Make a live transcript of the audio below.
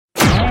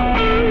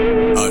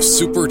a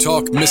Super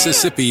Talk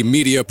Mississippi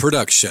media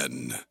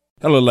production.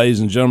 Hello, ladies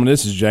and gentlemen.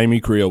 This is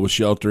Jamie Creel with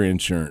Shelter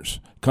Insurance.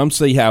 Come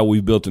see how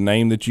we've built a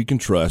name that you can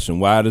trust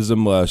and why it is a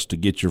must to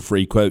get your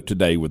free quote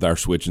today with our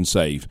Switch and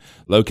Save.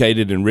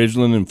 Located in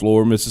Ridgeland and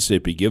Flora,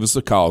 Mississippi. Give us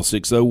a call,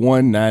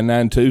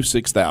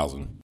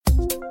 601-992-6000.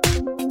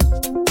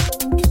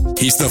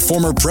 He's the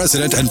former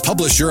president and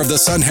publisher of the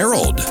Sun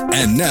Herald,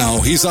 and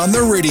now he's on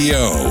the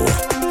radio.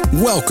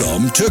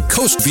 Welcome to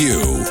Coast View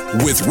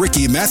with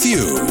Ricky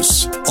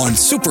Matthews on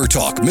Super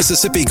Talk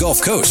Mississippi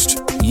Gulf Coast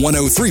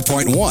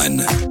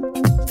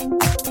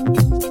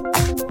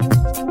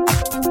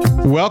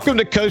 103.1. Welcome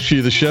to Coast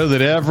View, the show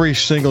that every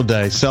single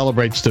day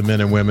celebrates the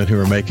men and women who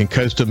are making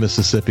coastal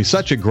Mississippi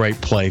such a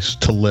great place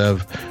to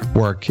live,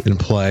 work, and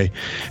play.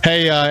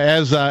 Hey,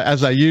 as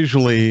I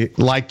usually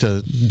like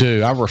to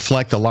do, I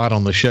reflect a lot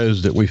on the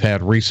shows that we've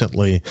had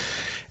recently,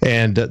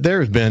 and there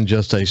has been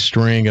just a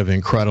string of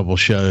incredible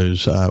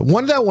shows.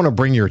 One that I want to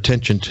bring your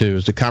attention to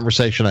is the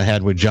conversation I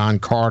had with John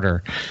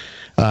Carter.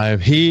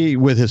 He,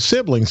 with his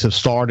siblings, have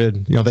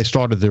started, they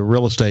started the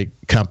real estate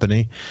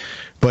company,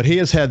 but he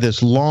has had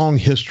this long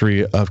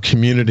history of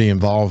community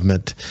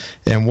involvement,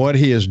 and what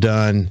he has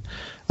done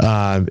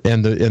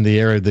in the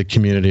area of the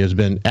community has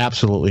been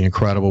absolutely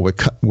incredible with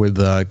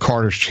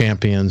Carter's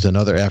Champions and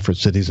other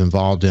efforts that he's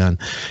involved in.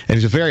 And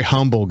he's a very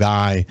humble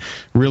guy,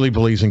 really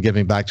believes in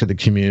giving back to the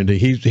community.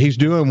 He's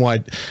doing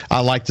what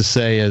I like to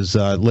say is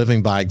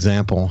living by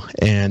example.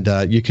 And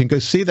you can go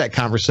see that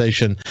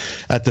conversation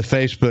at the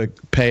Facebook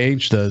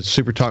page, the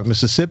Super Talk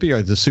Mississippi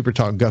or the Super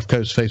Talk Gulf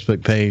Coast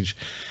Facebook page.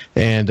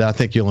 And I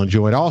think you'll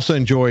enjoy it. I also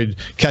enjoyed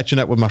catching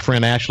up with my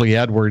friend Ashley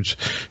Edwards,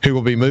 who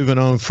will be moving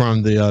on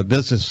from the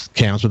Business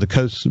Council, the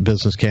Coast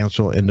Business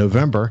Council, in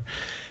November.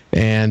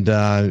 And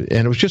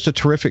it was just a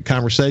terrific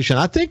conversation.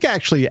 I think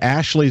actually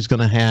Ashley's going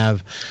to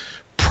have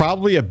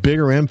probably a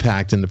bigger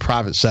impact in the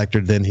private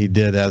sector than he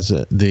did as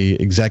the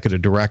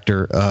executive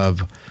director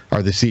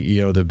or the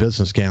CEO of the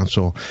Business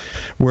Council,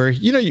 where,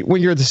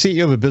 when you're the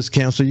CEO of a business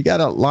council, you got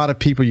a lot of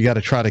people you got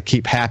to try to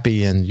keep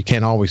happy, and you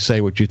can't always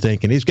say what you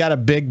think. And he's got a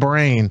big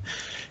brain,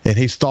 and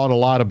he's thought a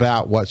lot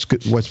about what's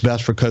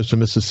best for coastal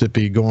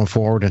Mississippi going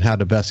forward and how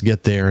to best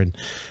get there. And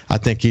I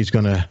think he's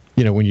going to,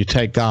 when you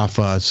take off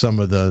some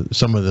of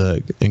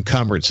the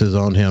encumbrances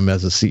on him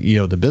as the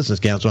CEO of the Business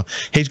Council,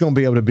 he's going to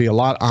be able to be a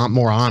lot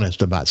more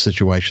honest about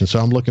situations. So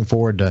I'm looking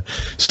forward to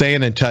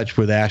staying in touch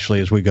with Ashley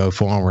as we go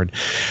forward.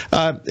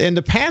 In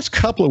the past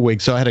couple of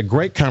weeks, I had a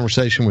great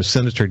conversation with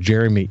Senator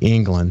Jeremy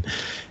England.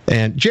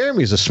 And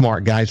Jeremy's a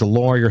smart guy. He's a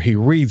lawyer. He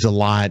reads a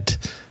lot.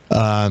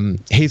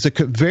 He's a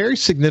very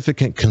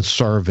significant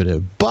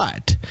conservative,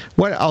 but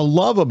what I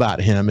love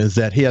about him is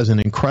that he has an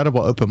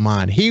incredible open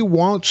mind. He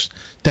wants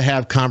to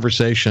have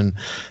conversations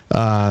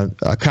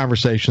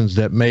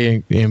that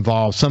may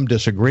involve some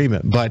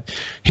disagreement, but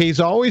he's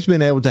always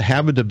been able to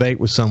have a debate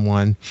with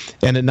someone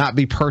and it not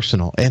be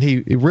personal. And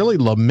he really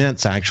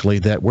laments, actually,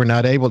 that we're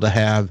not able to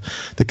have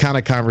the kind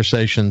of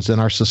conversations in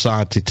our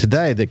society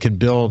today that can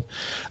build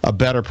a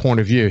better point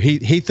of view.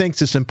 He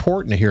thinks it's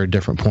important to hear a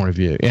different point of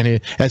view.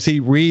 And as he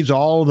reads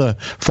all the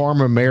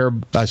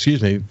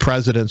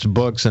presidents'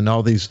 books and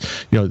all these,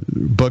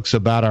 books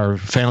about our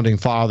founding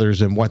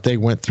fathers and what they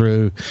went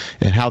through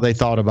and how they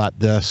thought about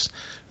this,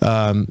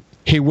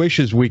 he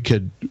wishes we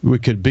could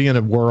be in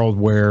a world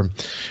where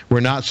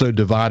we're not so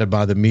divided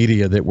by the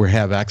media that we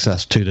have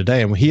access to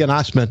today. And he and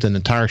I spent an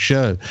entire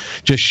show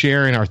just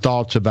sharing our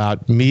thoughts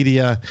about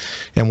media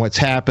and what's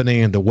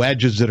happening and the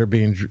wedges that are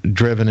being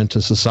driven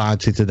into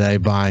society today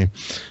by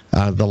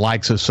the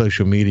likes of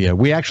social media.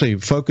 We actually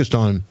focused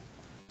on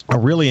a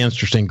really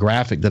interesting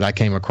graphic that I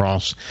came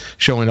across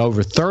showing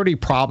over 30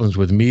 problems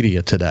with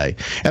media today.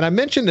 And I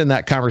mentioned in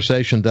that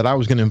conversation that I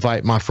was going to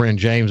invite my friend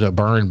James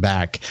O'Byrne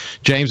back.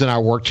 James and I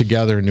worked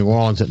together in New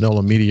Orleans at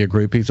NOLA Media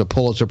Group. He's a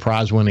Pulitzer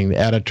Prize winning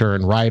editor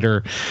and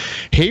writer.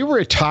 He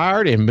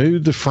retired and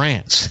moved to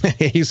France.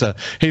 He's a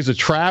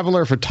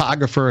traveler,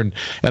 photographer, and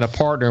a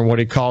partner in what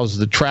he calls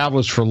the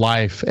Travelers for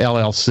Life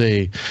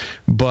LLC.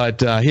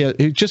 But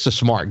he's just a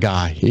smart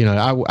guy.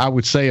 I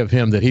would say of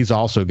him that he's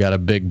also got a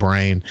big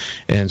brain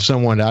and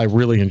someone I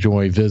really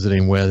enjoy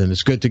visiting with, and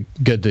it's good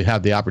to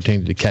have the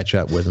opportunity to catch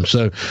up with him.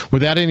 So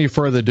without any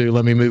further ado,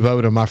 let me move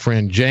over to my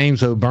friend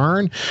James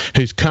O'Byrne,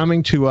 who's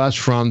coming to us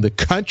from the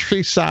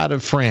countryside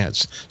of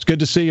France. It's good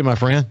to see you, my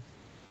friend.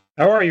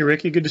 How are you,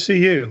 Ricky? Good to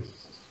see you.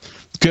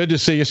 Good to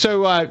see you.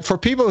 So for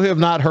people who have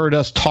not heard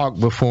us talk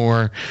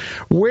before,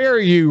 where are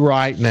you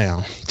right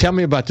now? Tell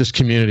me about this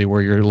community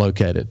where you're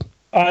located.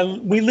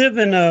 We live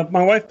in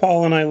my wife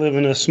Paul and I live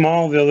in a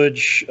small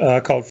village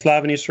called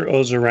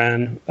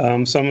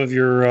Flavany-sur-Ozeran. Some of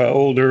your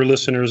older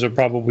listeners will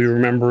probably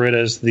remember it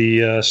as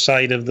the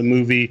site of the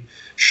movie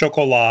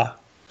Chocolat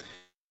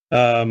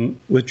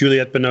with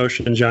Juliette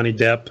Binoche and Johnny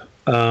Depp,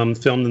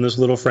 filmed in this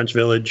little French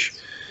village.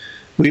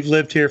 We've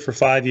lived here for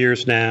 5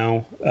 years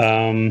now.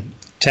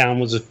 Town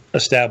was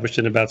established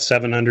in about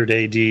 700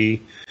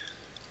 AD.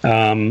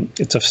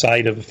 It's a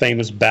site of a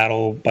famous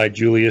battle by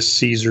Julius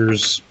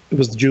Caesar's. It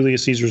was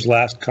Julius Caesar's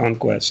last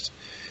conquest.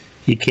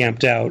 He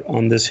camped out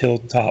on this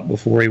hilltop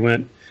before he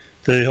went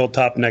the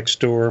hilltop next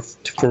door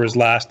for his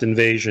last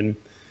invasion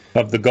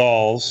of the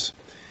Gauls.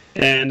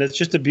 And it's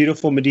just a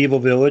beautiful medieval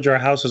village. Our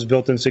house was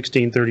built in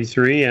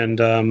 1633, and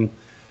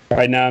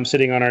right now I'm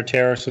sitting on our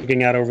terrace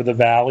looking out over the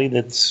valley.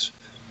 That's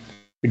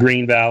the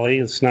Green Valley.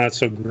 It's not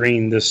so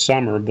green this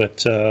summer,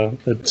 but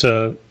it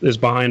is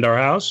behind our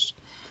house,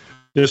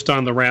 just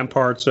on the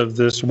ramparts of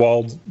this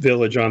walled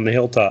village on the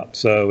hilltop.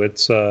 So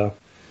it's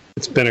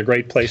been a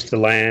great place to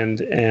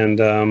land, and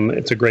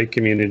it's a great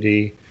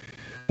community,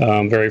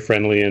 very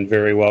friendly and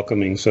very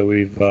welcoming. So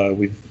we've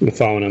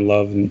fallen in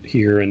love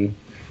here, and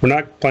we're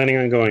not planning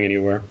on going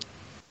anywhere.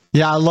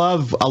 Yeah, I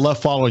love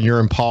following your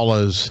and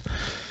Paula's,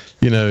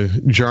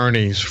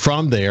 journeys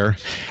from there,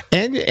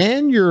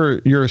 and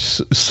you're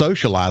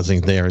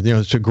socializing there.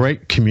 It's a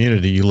great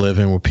community you live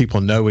in where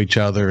people know each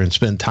other and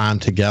spend time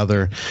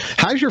together.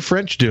 How's your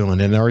French doing,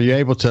 and are you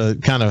able to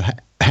kind of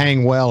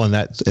hang well in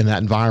that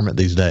environment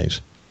these days?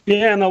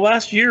 Yeah, in the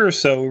last year or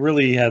so, we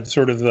really have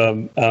sort of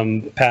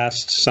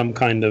passed some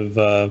kind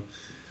of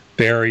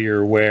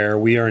barrier where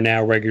we are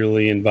now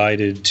regularly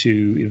invited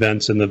to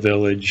events in the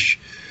village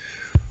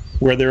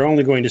where they're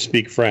only going to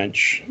speak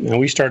French. Now,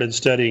 we started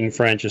studying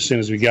French as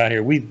soon as we got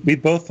here. We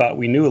both thought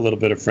we knew a little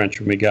bit of French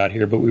when we got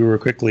here, but we were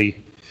quickly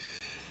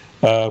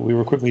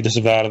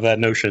disavowed of that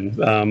notion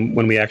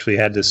when we actually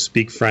had to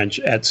speak French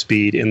at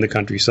speed in the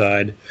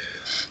countryside,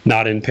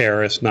 not in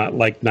Paris, not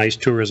like nice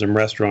tourism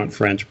restaurant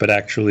French, but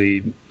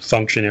actually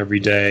function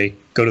every day,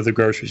 go to the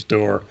grocery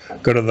store,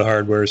 go to the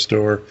hardware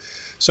store.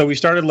 So we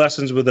started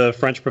lessons with a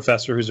French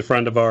professor who's a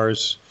friend of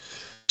ours,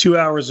 2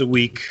 hours a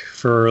week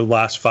for the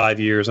last 5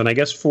 years. And I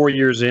guess 4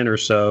 years in or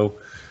so,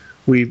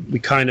 we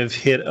kind of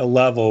hit a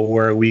level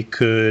where we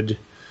could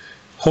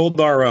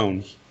hold our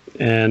own.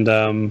 And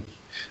I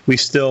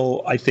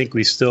think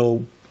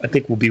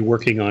we'll be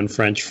working on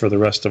French for the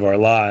rest of our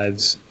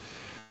lives.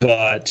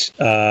 But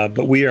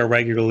we are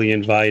regularly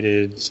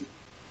invited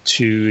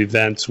to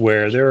events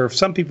where there are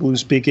some people who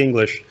speak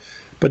English,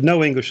 but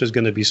no English is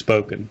going to be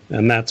spoken.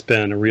 And that's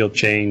been a real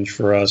change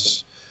for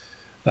us.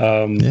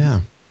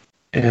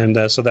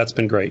 And so that's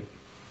been great.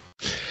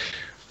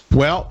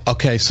 Well,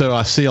 okay, so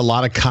I see a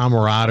lot of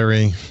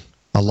camaraderie,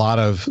 a lot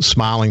of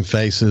smiling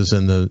faces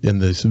in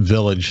this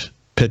village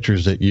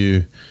pictures that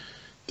you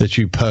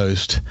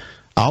post.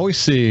 I always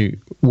see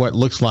what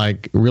looks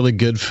like really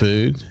good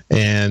food,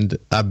 and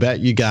I bet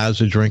you guys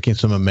are drinking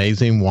some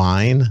amazing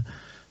wine.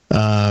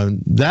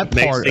 That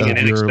part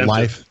of your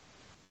life.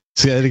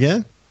 Say that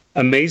again?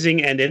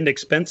 Amazing and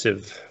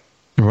inexpensive.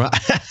 Right.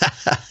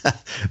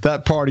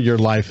 That part of your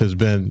life has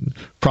been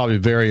probably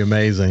very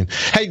amazing.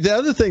 Hey, the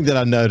other thing that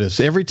I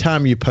noticed, every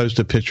time you post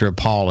a picture of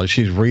Paula,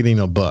 she's reading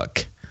a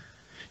book.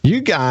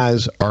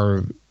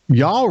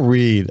 Y'all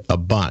read a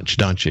bunch,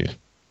 don't you?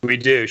 We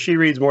do. She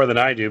reads more than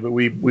I do, but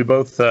we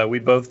both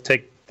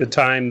take the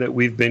time that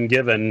we've been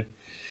given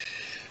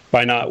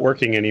by not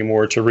working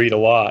anymore to read a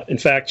lot. In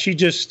fact, she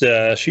just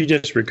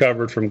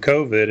recovered from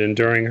COVID, and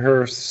during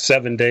her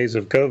 7 days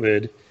of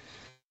COVID,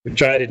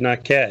 which I did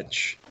not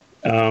catch,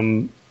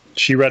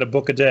 she read a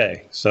book a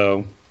day.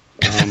 So,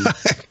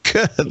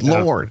 good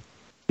Lord.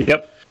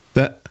 Yep.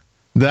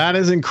 That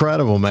is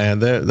incredible, man.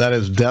 That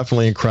is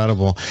definitely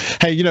incredible.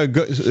 Hey,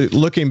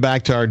 looking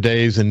back to our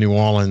days in New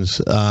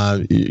Orleans,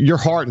 your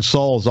heart and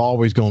soul is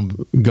always going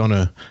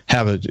to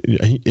have a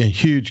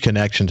huge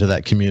connection to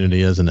that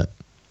community, isn't it?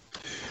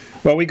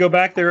 Well, we go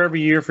back there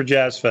every year for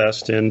Jazz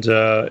Fest, and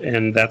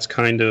that's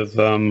kind of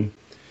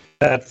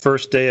that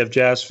first day of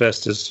Jazz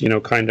Fest is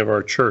kind of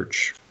our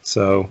church.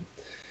 So.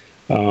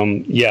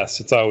 Yes,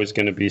 it's always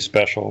going to be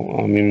special.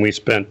 I mean, we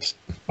spent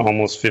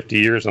almost 50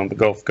 years on the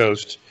Gulf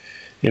Coast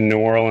in New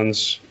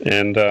Orleans,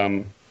 and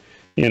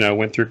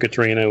went through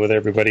Katrina with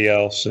everybody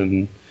else,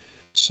 and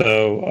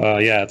so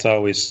it's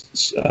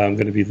always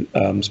going to be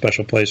a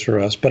special place for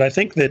us. But I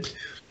think that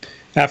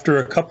after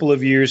a couple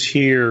of years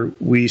here,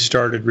 we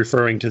started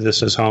referring to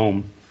this as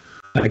home.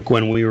 Like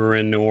when we were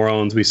in New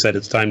Orleans, we said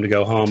it's time to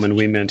go home, and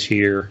we meant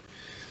here.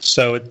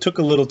 So it took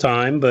a little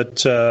time, but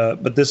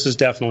this is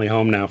definitely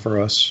home now for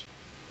us.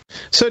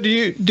 So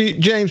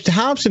James,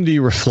 how often do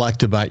you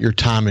reflect about your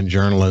time in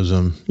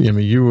journalism? I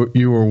mean,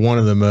 you were one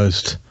of the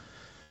most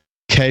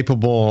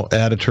capable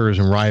editors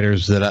and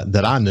writers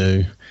that I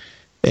knew,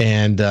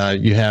 and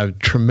you have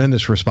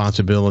tremendous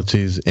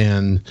responsibilities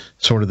in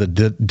sort of the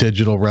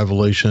digital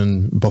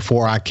revolution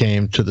before I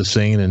came to the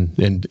scene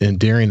and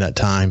during that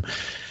time.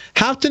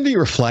 How often do you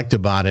reflect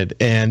about it,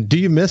 and do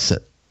you miss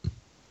it?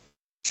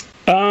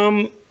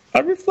 I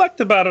reflect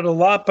about it a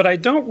lot, but I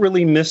don't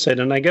really miss it.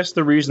 And I guess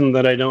the reason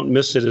that I don't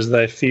miss it is that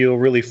I feel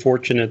really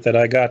fortunate that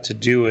I got to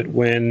do it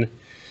when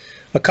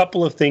a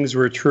couple of things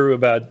were true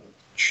about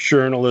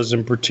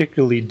journalism,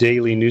 particularly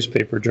daily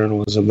newspaper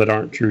journalism, that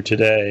aren't true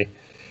today.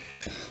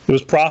 It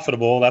was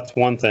profitable. That's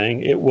one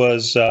thing. It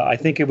was, I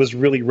think it was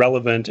really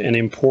relevant and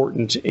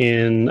important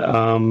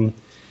in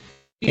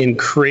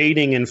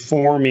creating and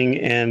forming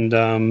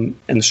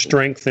and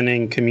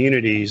strengthening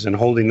communities and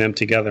holding them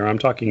together. I'm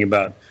talking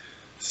about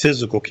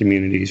physical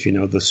communities,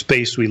 the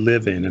space we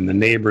live in and the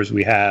neighbors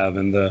we have,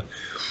 and that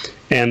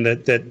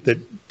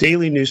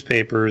daily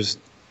newspapers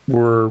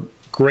were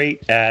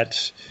great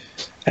at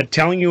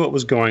telling you what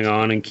was going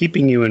on and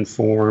keeping you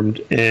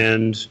informed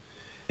and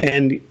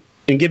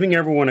giving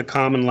everyone a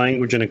common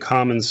language and a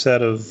common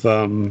set of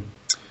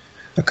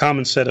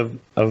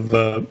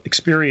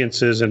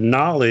experiences and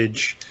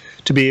knowledge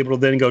to be able to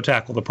then go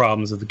tackle the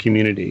problems of the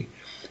community.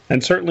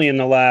 And certainly in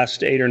the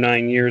last 8 or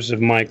 9 years of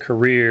my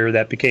career,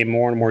 that became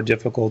more and more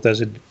difficult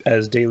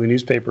as daily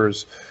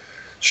newspapers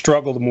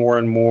struggled more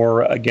and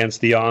more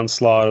against the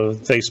onslaught of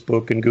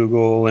Facebook and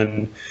Google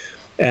and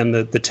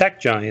the tech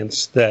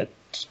giants that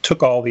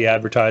took all the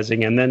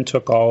advertising and then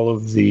took all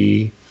of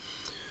the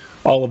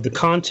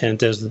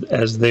content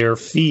as their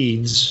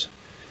feeds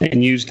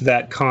and used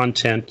that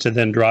content to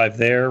then drive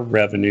their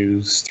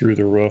revenues through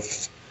the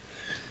roof.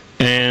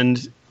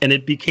 And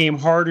it became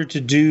harder to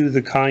do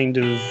the kind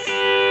of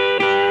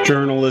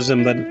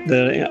journalism that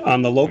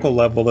on the local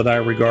level that I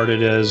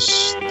regarded as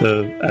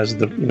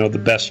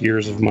the best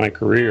years of my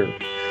career.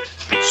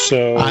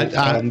 So I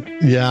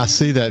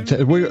see that.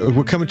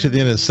 We're coming to the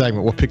end of the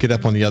segment. We'll pick it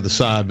up on the other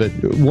side. But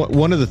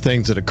one of the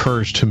things that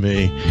occurs to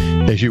me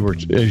as you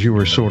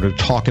were sort of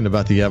talking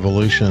about the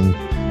evolution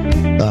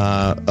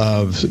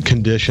of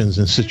conditions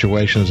and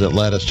situations that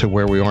led us to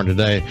where we are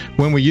today,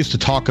 when we used to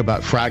talk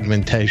about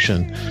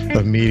fragmentation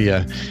of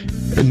media,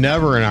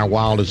 never in our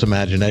wildest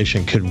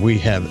imagination could we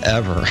have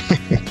ever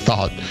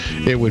thought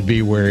it would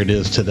be where it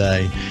is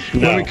today.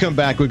 No. When we come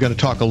back, we're going to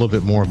talk a little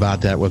bit more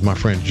about that with my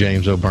friend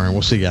James O'Byrne.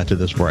 We'll see you after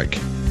this break.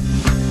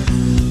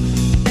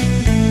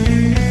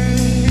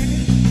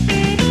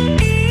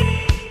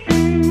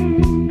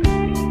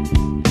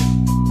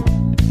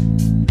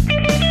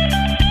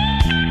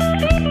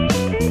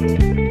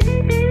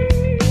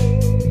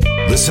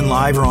 Listen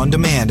live or on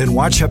demand and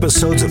watch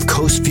episodes of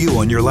Coast View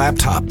on your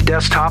laptop,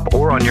 desktop,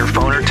 or on your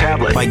phone or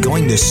tablet by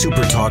going to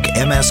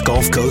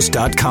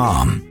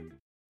supertalkmsgulfcoast.com.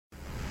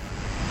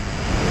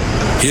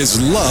 His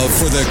love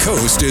for the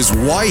coast is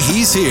why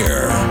he's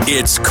here.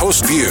 It's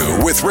Coast View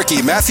with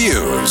Ricky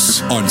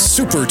Matthews on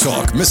Super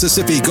Talk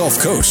Mississippi Gulf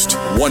Coast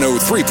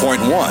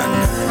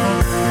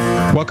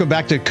 103.1. Welcome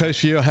back to Coast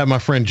View. I have my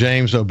friend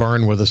James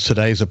O'Byrne with us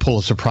today. He's a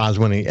Pulitzer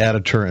Prize-winning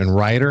editor and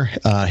writer.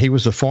 He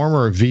was the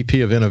former VP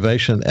of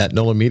Innovation at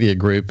NOLA Media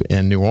Group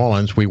in New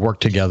Orleans. We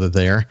worked together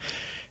there.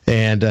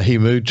 And he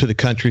moved to the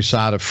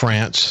countryside of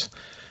France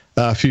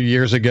a few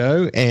years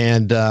ago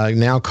and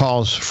now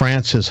calls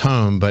France his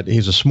home. But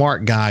he's a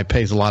smart guy,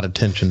 pays a lot of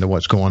attention to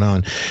what's going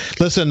on.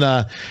 Listen,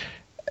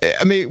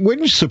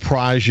 wouldn't it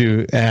surprise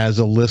you as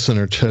a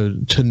listener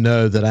to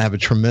know that I have a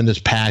tremendous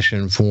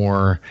passion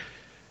for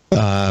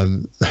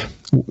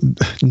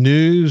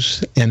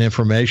news and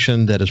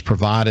information that is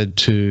provided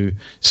to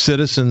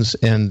citizens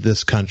in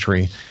this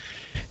country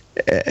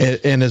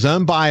in as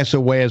unbiased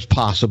a way as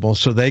possible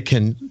so they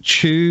can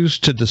choose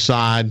to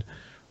decide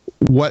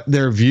what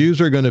their views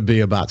are going to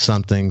be about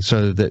something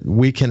so that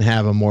we can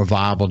have a more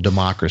viable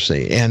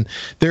democracy. And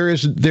there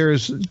is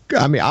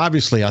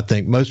obviously, I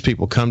think most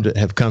people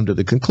have come to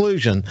the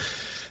conclusion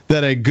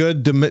that a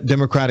good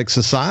democratic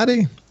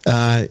society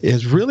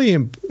is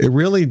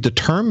really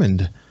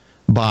determined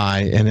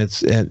by, and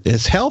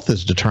its health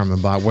is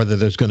determined by whether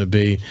there's going to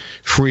be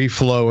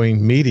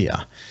free-flowing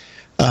media.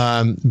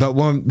 So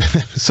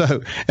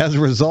as a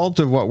result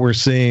of what we're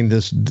seeing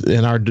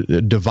in our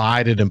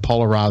divided and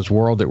polarized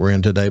world that we're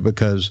in today,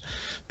 because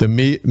the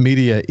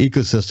media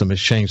ecosystem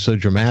has changed so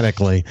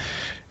dramatically,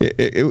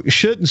 it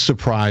shouldn't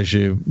surprise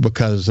you,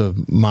 because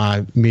of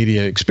my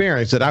media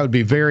experience, that I would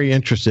be very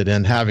interested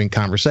in having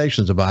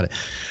conversations about it.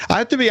 I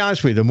have to be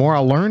honest with you, the more I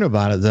learn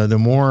about it, though, the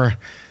more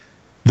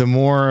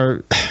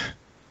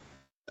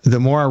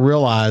I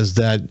realize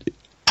that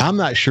I'm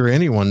not sure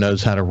anyone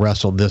knows how to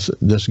wrestle this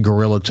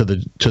gorilla to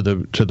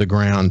the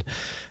ground.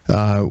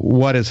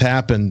 What has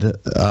happened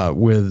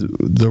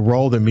with the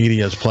role the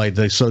media has played,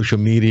 the social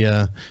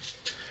media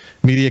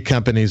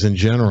companies in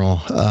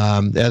general,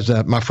 as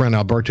my friend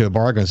Alberto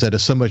Ibargüen said,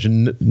 there's so much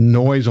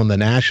noise on the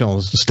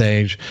national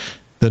stage.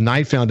 The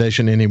Knight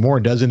Foundation anymore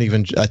doesn't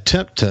even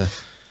attempt to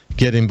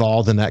get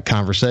involved in that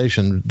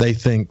conversation. They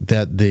think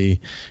that the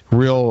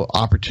real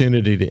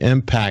opportunity to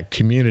impact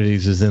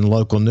communities is in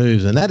local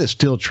news, and that is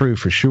still true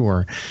for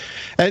sure.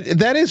 And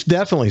that is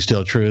definitely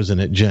still true, isn't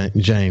it,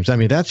 James?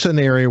 That's an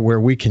area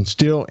where we can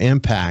still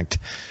impact,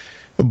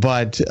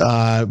 but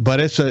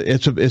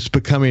it's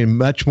becoming a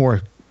much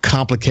more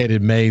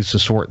complicated maze to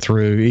sort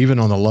through, even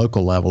on the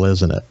local level,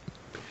 isn't it?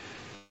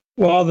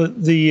 Well,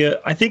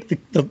 I think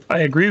I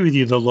agree with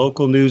you. The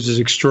local news is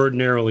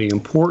extraordinarily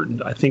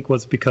important. I think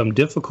what's become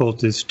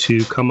difficult is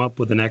to come up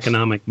with an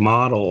economic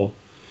model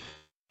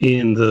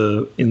in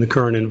the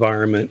current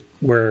environment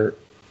where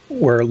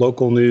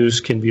local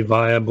news can be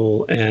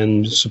viable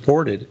and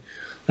supported.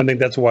 I think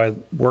that's why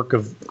work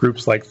of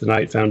groups like the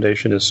Knight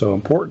Foundation is so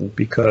important,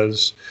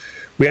 because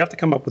we have to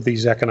come up with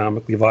these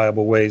economically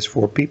viable ways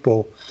for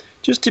people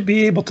just to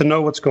be able to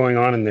know what's going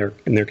on in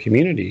their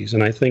communities.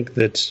 And I think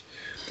that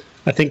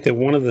I think that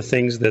one of the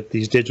things that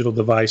these digital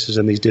devices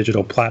and these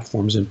digital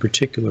platforms in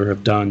particular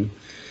have done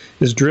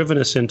is driven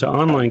us into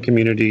online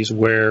communities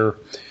where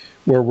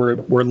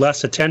we're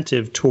less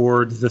attentive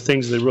toward the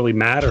things that really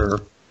matter,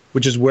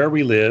 which is where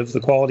we live, the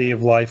quality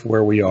of life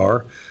where we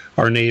are,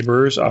 our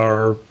neighbors,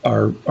 our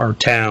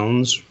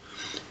towns.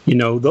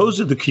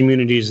 Those are the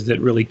communities that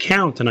really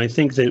count. And I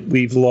think that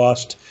we've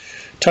lost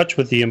touch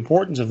with the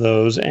importance of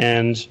those,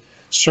 and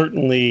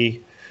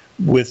certainly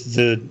with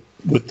the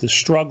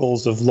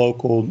struggles of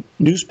local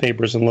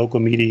newspapers and local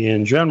media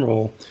in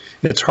general,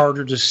 it's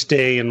harder to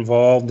stay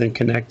involved and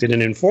connected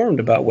and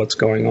informed about what's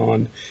going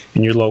on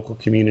in your local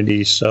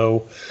community.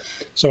 So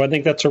I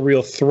think that's a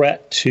real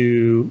threat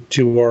to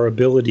our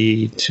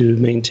ability to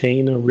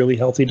maintain a really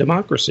healthy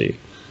democracy.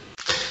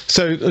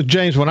 So,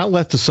 James, when I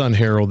left the Sun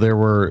Herald, there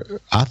were,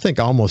 I think,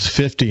 almost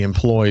 50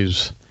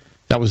 employees.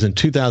 That was in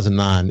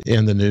 2009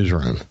 in the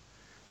newsroom.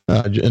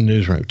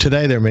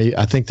 Today,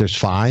 I think there's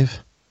 5.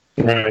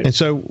 Right. And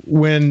so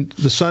when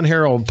the Sun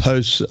Herald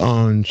posts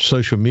on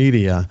social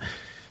media,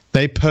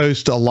 they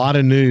post a lot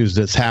of news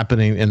that's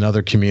happening in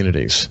other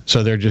communities.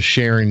 So they're just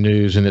sharing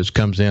news, and it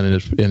comes in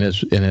and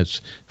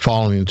it's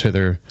falling into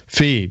their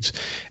feeds.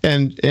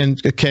 And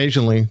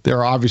occasionally there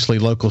are obviously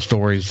local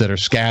stories that are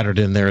scattered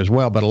in there as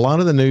well. But a lot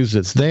of the news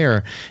that's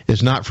there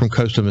is not from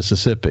coastal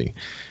Mississippi.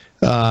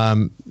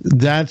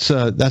 That's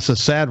a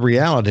sad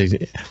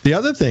reality. The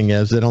other thing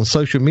is that on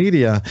social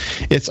media,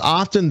 it's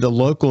often the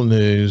local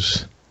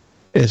news.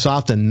 It's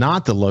often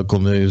not the local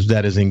news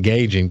that is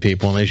engaging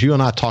people. And as you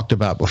and I talked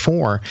about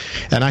before,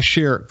 and I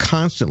share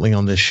constantly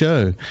on this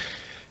show,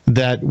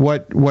 that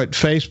what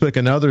Facebook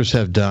and others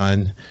have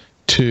done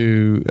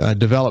to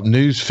develop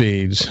news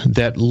feeds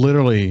that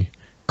literally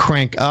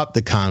crank up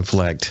the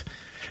conflict,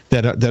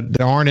 that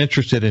aren't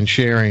interested in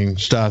sharing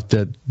stuff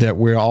that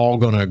we're all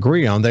going to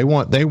agree on. They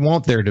want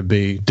there to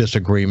be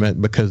disagreement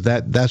because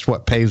that's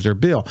what pays their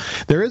bill.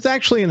 There is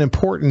actually an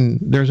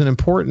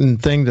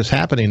important thing that's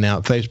happening now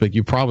at Facebook.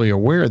 You probably are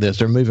aware of this.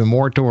 They're moving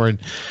more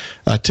toward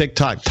a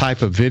TikTok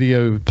type of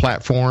video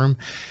platform,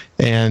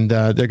 and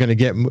they're going to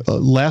get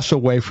less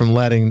away from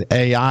letting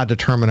AI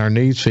determine our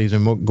news feeds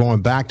and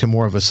going back to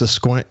more of a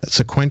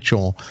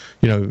sequential,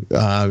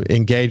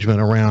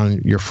 engagement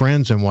around your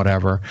friends and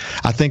whatever.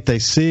 I think they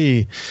see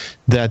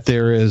that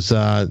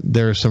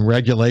there are some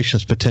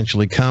regulations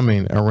potentially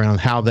coming around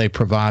how they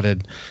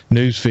provided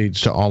news feeds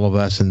to all of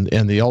us and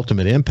the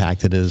ultimate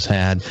impact it has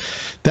had.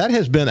 That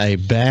has been a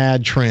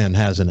bad trend,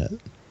 hasn't it?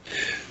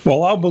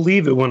 Well, I'll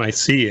believe it when I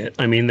see it.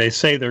 I mean, they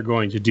say they're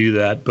going to do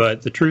that,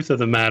 but the truth of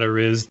the matter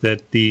is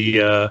that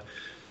the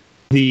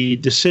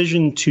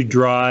decision to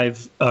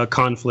drive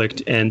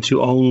conflict and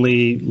to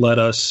only let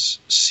us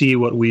see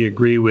what we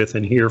agree with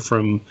and hear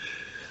from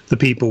the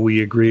people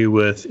we agree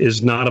with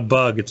is not a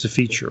bug, it's a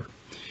feature.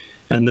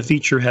 And the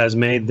feature has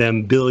made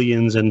them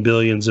billions and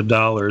billions of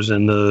dollars,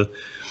 and the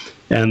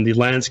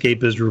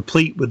landscape is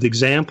replete with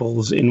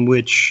examples in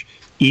which,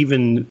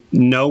 even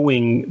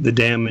knowing the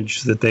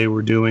damage that they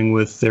were doing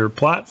with their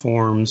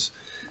platforms,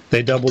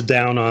 they doubled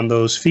down on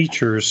those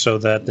features so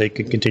that they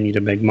could continue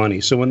to make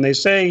money. So when they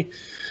say,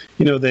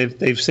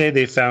 they say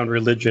they found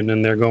religion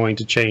and they're going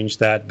to change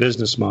that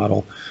business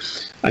model,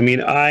 I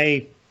mean,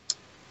 I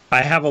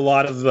have a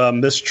lot of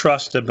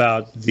mistrust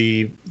about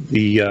the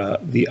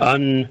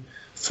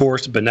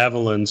unforced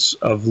benevolence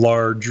of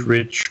large,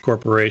 rich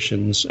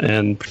corporations,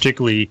 and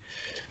particularly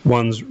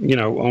ones,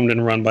 owned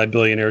and run by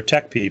billionaire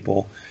tech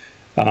people.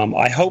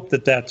 I hope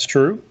that that's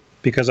true,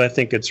 because I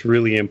think it's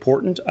really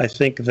important. I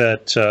think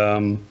that,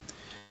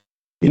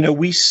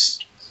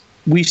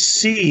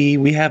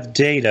 we have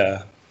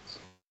data,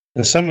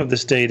 and some of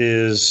this data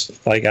is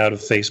like out of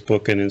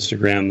Facebook and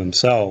Instagram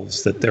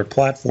themselves, that their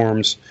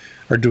platforms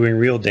are doing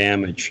real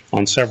damage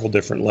on several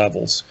different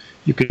levels.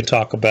 You could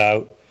talk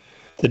about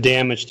the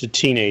damage to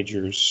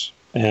teenagers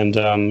and,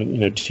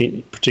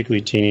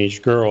 particularly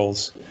teenage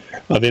girls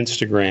of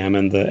Instagram,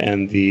 and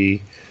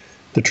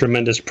the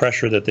tremendous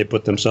pressure that they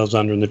put themselves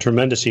under, and the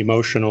tremendous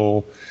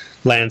emotional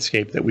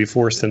landscape that we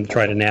force them to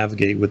try to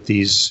navigate with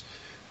these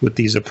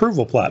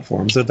approval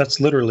platforms. So that's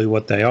literally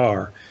what they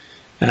are.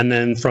 And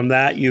then from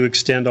that, you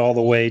extend all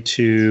the way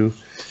to,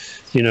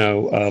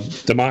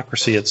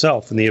 democracy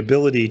itself and the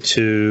ability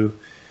to.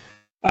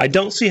 I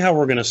don't see how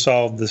we're going to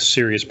solve the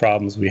serious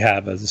problems we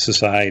have as a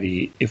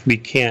society if we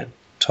can't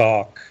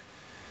talk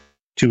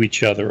to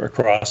each other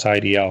across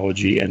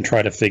ideology and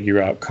try to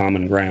figure out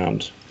common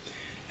ground.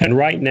 And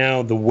right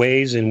now, the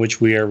ways in which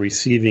we are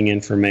receiving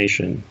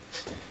information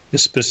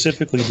is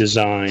specifically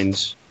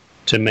designed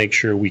to make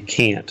sure we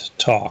can't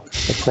talk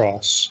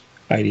across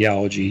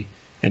ideology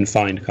and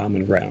find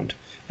common ground.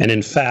 And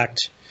in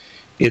fact,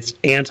 it's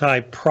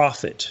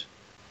anti-profit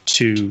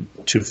to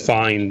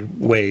find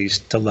ways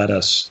to let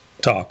us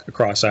talk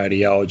across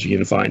ideology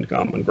and find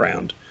common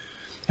ground.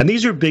 And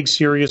these are big,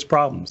 serious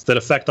problems that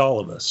affect all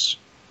of us.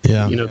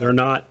 Yeah.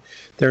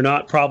 They're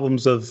not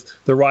problems of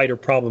the right or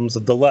problems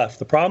of the left.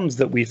 The problems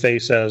that we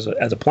face as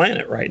a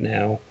planet right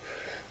now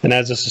and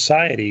as a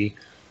society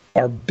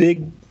are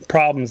big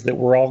problems that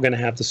we're all going to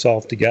have to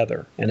solve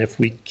together. And if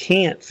we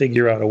can't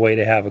figure out a way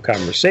to have a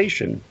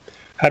conversation,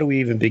 how do we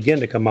even begin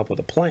to come up with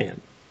a plan?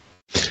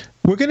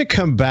 We're going to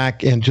come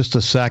back in just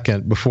a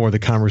second before the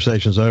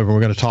conversation's over.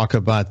 We're going to talk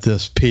about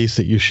this piece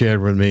that you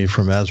shared with me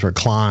from Ezra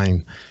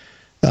Klein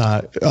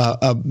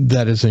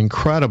that is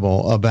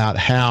incredible, about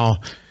how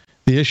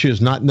the issue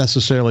is not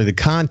necessarily the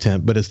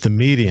content, but it's the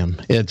medium.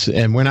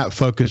 And we're not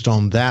focused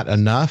on that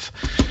enough.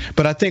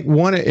 But I think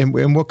and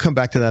we'll come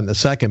back to that in a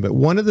second, but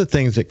one of the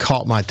things that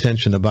caught my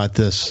attention about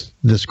this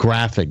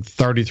graphic,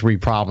 33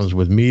 problems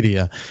with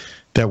media,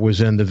 that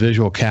was in the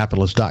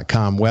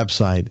visualcapitalist.com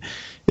website,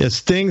 is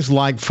things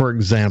like, for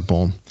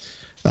example,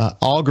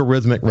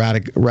 algorithmic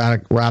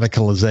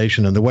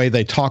radicalization. And the way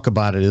they talk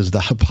about it is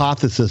the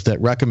hypothesis that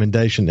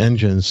recommendation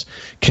engines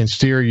can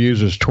steer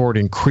users toward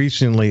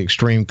increasingly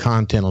extreme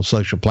content on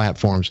social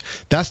platforms.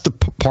 That's the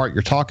part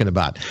you're talking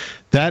about.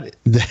 That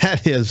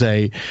is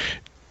a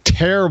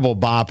terrible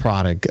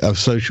byproduct of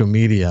social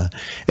media,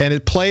 and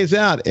it plays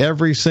out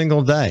every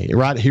single day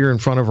right here in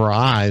front of our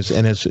eyes,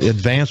 and it's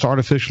advanced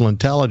artificial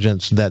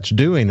intelligence that's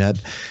doing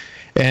it,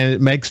 and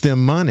it makes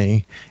them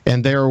money,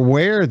 and they're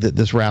aware that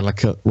this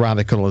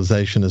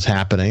radicalization is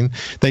happening.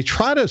 They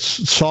try to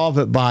solve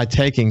it by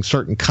taking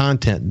certain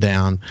content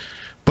down,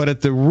 but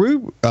at the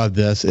root of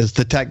this is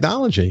the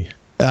technology.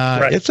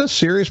 Right. It's a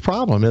serious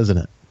problem, isn't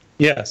it?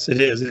 Yes, it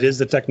is. It is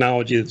the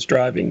technology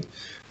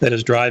that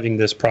is driving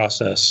this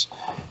process.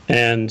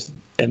 And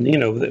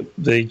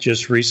they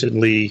just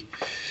recently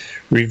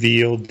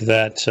revealed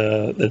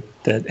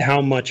that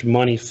how much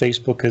money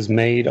Facebook has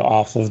made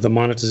off of the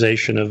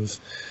monetization of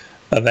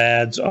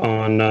ads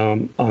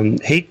on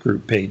hate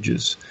group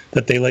pages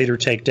that they later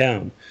take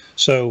down.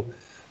 So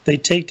they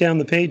take down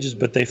the pages,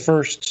 but they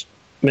first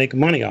make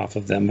money off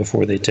of them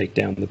before they take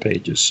down the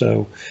pages.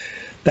 So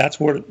that's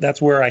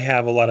where I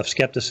have a lot of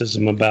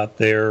skepticism about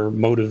their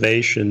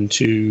motivation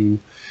to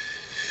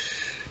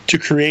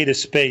create a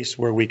space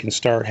where we can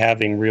start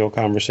having real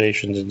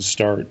conversations and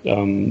start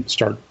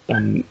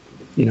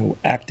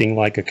acting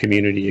like a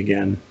community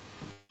again.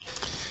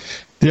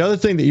 The other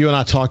thing that you and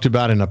I talked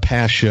about in a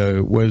past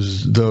show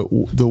was the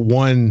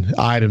one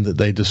item that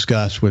they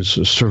discussed was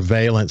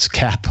surveillance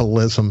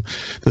capitalism,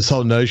 this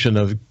whole notion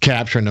of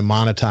capturing and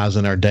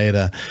monetizing our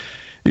data.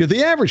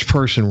 The average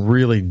person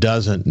really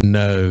doesn't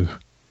know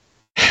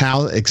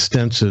how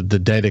extensive the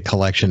data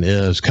collection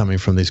is coming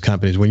from these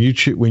companies. When you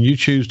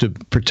choose to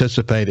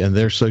participate in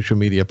their social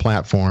media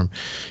platform,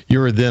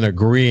 you're then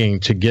agreeing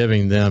to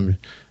giving them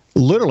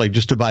literally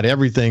just about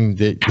everything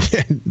that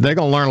they're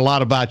going to learn a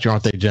lot about you,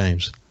 aren't they,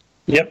 James?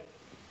 Yep,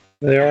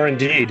 they are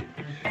indeed.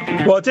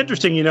 Well, it's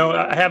interesting,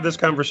 I have this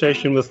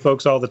conversation with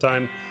folks all the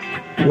time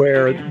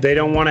where they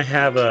don't want to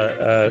have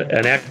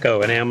an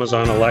Echo, an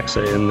Amazon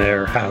Alexa in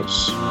their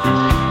house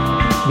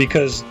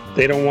because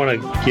they don't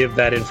want to give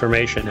that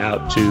information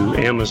out to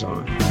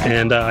Amazon.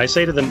 And I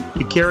say to them,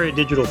 you carry a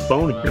digital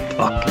phone in your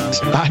pocket.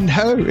 I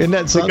know, and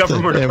that's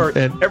something.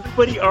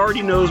 Everybody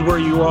already knows where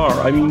you are.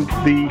 I mean,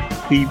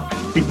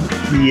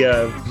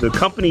 the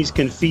companies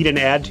can feed an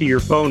ad to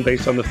your phone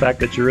based on the fact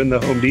that you're in the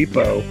Home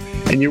Depot,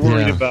 and you're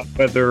worried about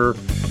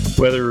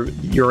whether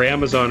your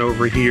Amazon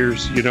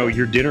overhears,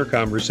 your dinner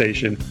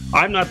conversation.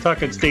 I'm not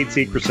talking state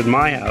secrets in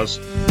my house.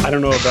 I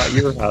don't know about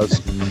your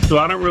house, so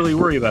I don't really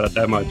worry about it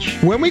that much.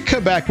 When we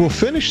come back, we'll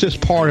finish this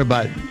part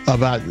about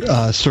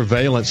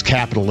surveillance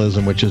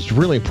capitalism, which is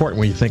really important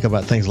when you think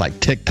about things like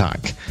TikTok.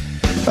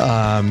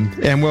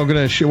 And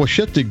we'll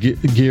shift the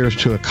gears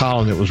to a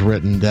column that was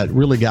written that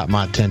really got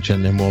my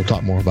attention, and we'll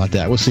talk more about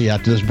that. We'll see you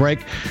after this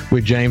break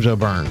with James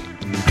O'Byrne.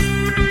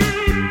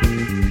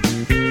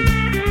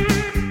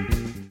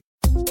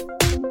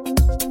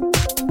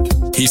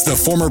 He's the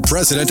former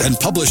president and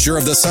publisher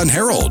of the Sun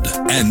Herald,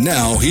 and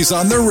now he's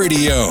on the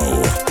radio.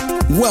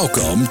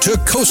 Welcome to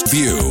Coast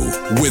View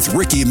with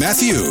Ricky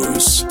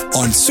Matthews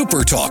on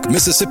Super Talk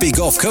Mississippi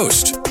Gulf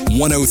Coast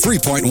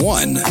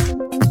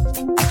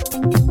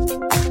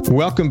 103.1.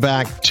 Welcome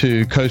back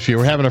to Coast View.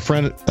 We're having a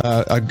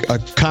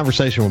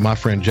conversation with my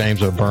friend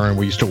James O'Byrne.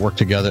 We used to work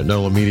together at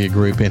NOLA Media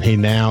Group, and he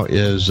now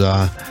is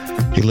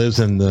he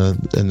lives in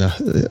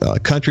the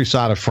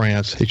countryside of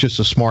France. He's just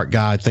a smart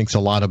guy, thinks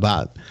a lot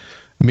about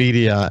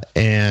media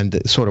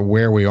and sort of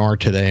where we are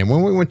today. And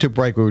when we went to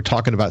break, we were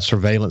talking about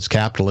surveillance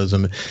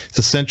capitalism. It's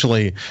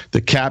essentially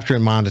the capture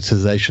and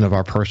monetization of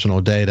our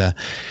personal data.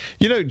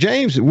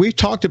 James, we've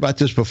talked about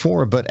this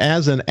before, but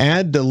as an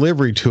ad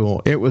delivery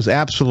tool, it was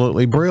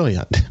absolutely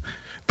brilliant.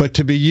 But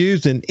to be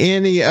used in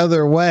any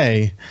other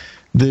way,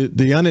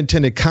 the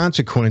unintended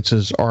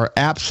consequences are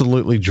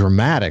absolutely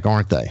dramatic,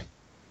 aren't they?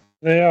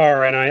 They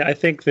are, and I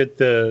think that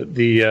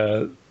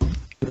the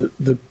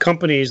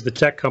companies, the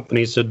tech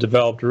companies, have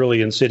developed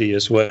really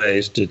insidious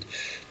ways to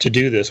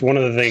do this. One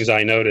of the things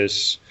I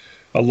notice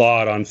a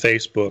lot on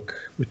Facebook,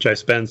 which I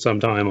spend some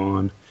time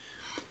on,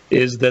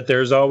 is that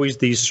there's always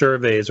these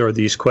surveys or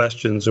these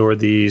questions or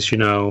these,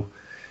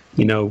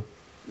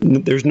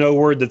 there's no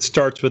word that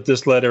starts with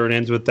this letter and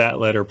ends with that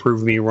letter,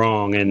 prove me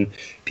wrong. And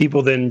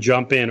people then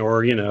jump in,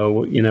 or,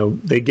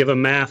 they give a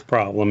math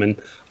problem.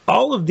 And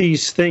all of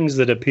these things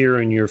that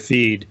appear in your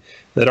feed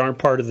that aren't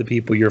part of the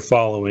people you're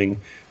following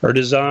are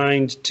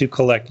designed to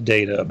collect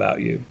data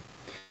about you.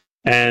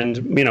 And,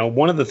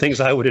 one of the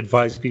things I would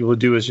advise people to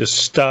do is just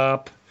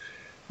stop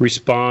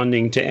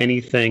responding to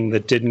anything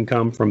that didn't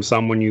come from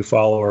someone you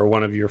follow or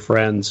one of your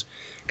friends,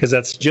 because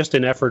that's just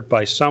an effort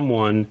by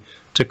someone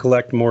to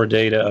collect more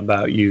data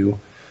about you.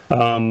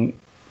 One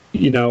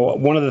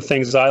of the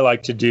things I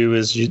like to do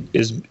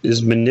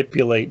is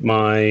manipulate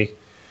my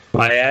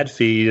ad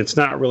feed. It's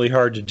not really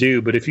hard to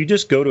do, but if you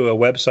just go to a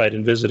website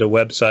and visit a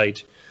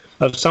website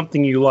of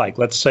something you like,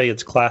 let's say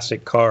it's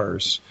classic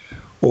cars,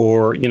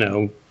 or,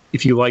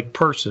 if you like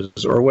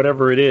purses or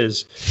whatever it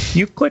is,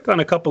 you click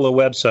on a couple of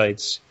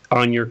websites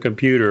on your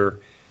computer,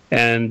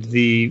 and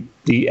the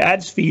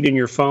ads feed in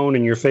your phone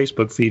and your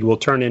Facebook feed will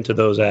turn into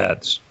those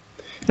ads.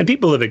 And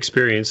people have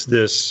experienced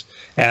this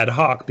ad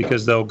hoc,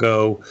 because they'll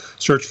go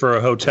search for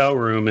a hotel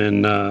room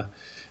in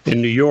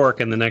New York,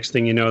 and the next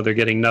thing you know, they're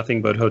getting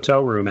nothing but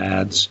hotel room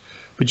ads.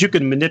 But you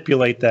can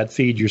manipulate that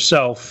feed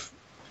yourself.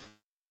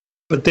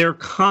 But they're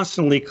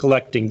constantly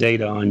collecting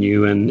data on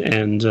you, and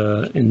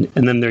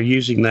then they're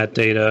using that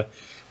data.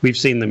 We've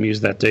seen them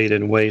use that data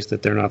in ways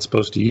that they're not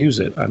supposed to use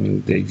it. I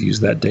mean, they've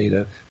used that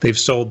data. They've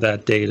sold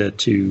that data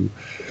to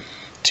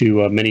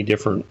many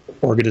different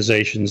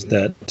organizations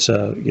that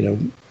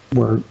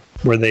where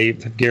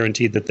they've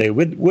guaranteed that they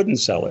wouldn't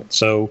sell it.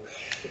 So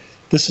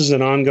this is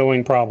an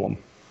ongoing problem.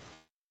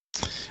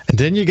 And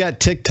then you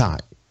got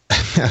TikTok,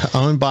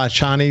 owned by a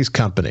Chinese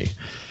company.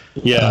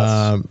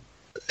 Yes.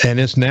 And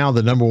it's now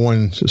the number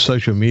one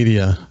social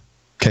media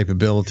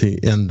capability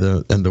in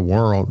the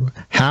world.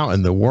 How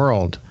in the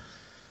world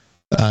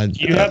is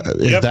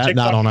that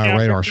not on our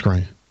radar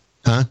screen?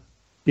 Huh?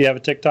 You have a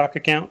TikTok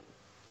account?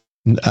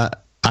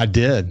 I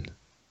did,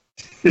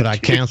 but I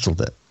canceled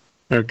it.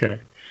 Okay.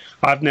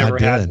 I've never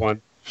had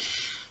one.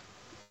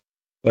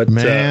 But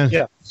man,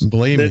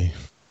 believe me.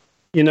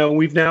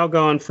 We've now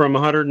gone from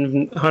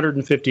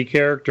 150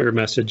 character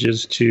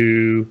messages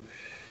to,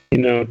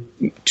 1 or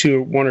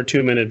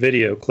 2 minute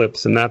video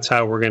clips, and that's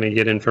how we're going to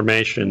get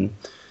information.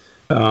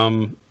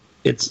 I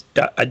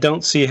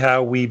don't see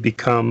how we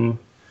become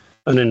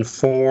an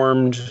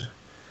informed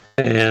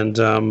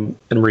and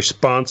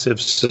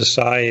responsive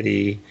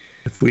society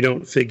if we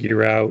don't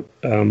figure out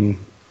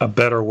a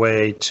better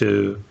way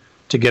to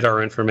get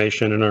our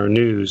information and our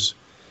news,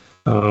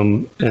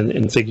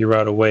 and figure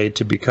out a way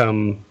to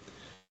become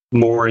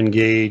more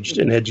engaged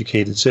and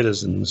educated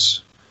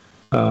citizens.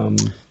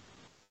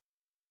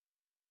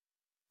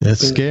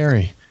 It's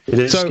scary. It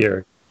is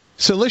scary.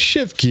 So let's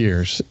shift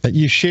gears.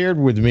 You shared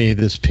with me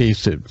this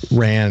piece that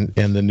ran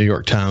in the New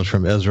York Times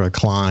from Ezra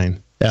Klein.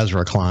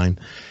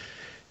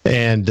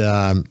 And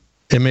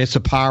it's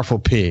a powerful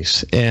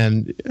piece.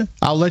 And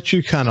I'll let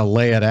you kind of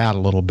lay it out a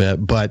little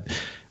bit, but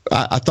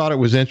I thought it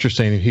was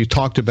interesting. He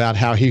talked about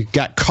how he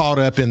got caught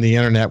up in the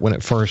internet when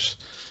it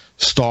first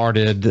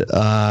started.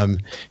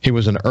 He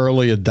was an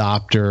early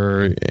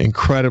adopter,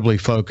 incredibly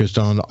focused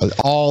on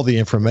all the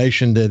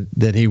information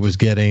that he was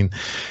getting.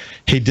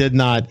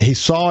 He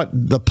saw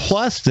the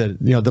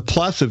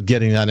plus of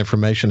getting that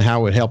information, how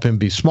it would help him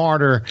be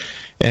smarter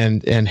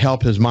and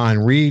help his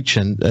mind reach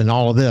and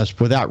all of this,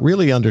 without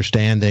really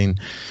understanding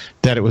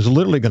that it was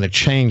literally going to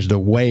change the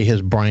way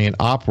his brain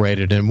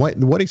operated. And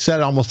what he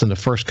said almost in the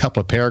first couple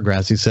of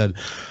paragraphs, he said,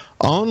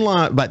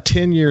 online, about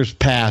 10 years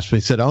passed, he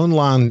said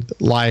online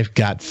life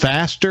got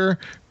faster,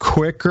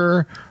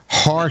 quicker,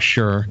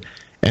 harsher,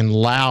 and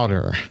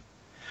louder.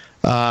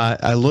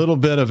 A little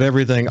bit of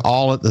everything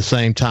all at the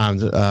same time.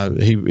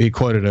 He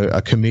quoted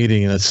a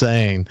comedian as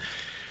saying,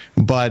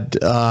 but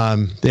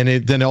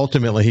then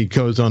ultimately he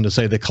goes on to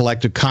say the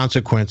collective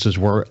consequences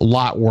were a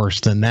lot worse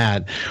than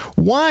that.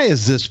 Why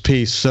is this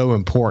piece so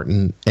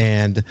important?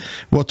 And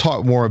we'll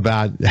talk more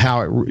about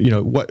how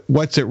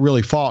what's at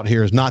really fault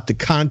here is not the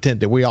content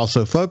that we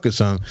also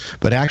focus on,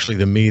 but actually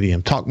the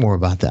medium. Talk more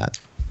about that.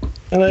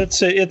 Well,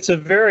 it's a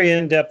very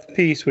in-depth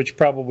piece, which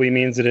probably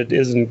means that it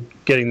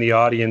isn't getting the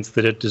audience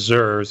that it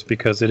deserves,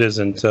 because it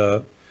isn't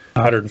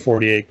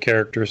 148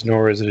 characters,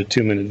 nor is it a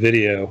 2-minute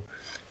video.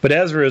 But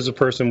Ezra is a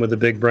person with a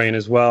big brain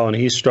as well, and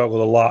he's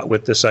struggled a lot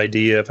with this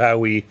idea of how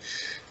we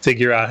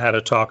figure out how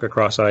to talk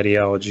across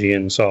ideology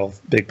and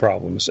solve big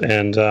problems.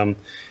 And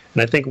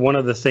I think one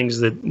of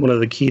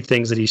the key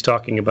things that he's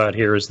talking about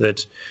here is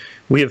that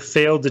we have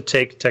failed to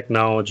take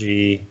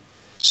technology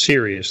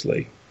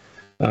seriously.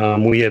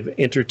 We have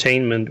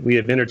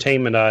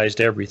entertainmentized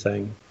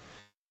everything,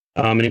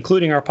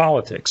 including our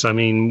politics. I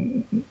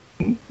mean,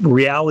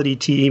 reality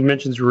TV, he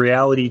mentions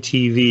reality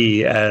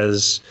TV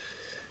as,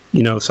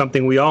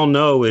 something we all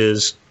know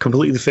is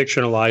completely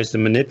fictionalized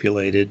and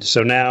manipulated.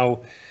 So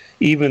now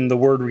even the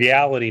word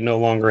reality no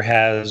longer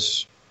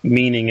has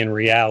meaning in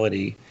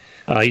reality.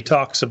 He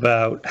talks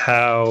about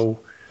how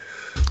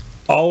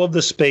all of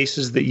the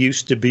spaces that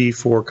used to be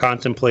for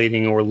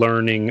contemplating or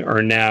learning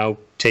are now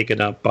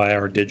taken up by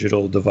our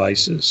digital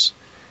devices.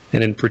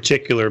 And in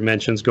particular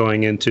mentions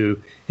going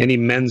into any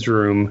men's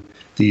room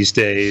these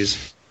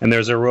days, and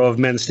there's a row of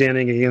men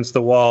standing against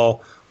the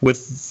wall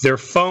with their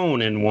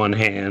phone in one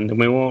hand, and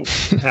we won't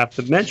have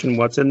to mention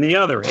what's in the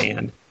other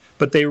hand.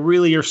 But they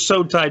really are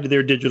so tied to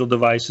their digital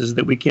devices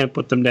that we can't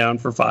put them down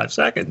for 5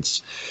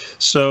 seconds.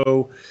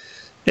 So,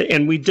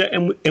 and we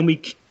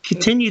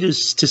continue to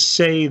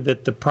say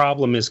that the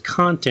problem is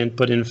content,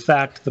 but in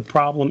fact, the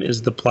problem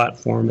is the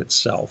platform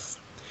itself.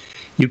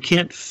 You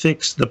can't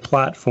fix the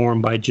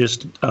platform by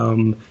just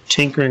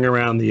tinkering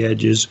around the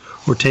edges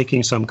or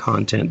taking some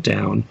content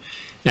down.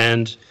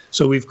 And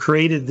so we've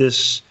created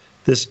this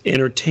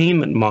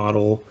entertainment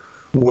model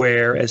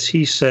where, as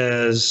he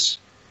says,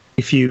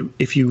 if you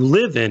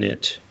live in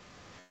it,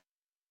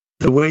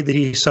 the way that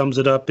he sums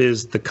it up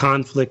is the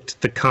conflict,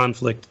 the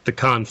conflict, the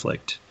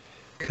conflict,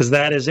 because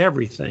that is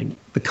everything.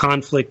 The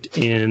conflict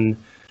in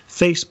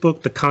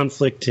Facebook, the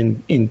conflict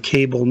in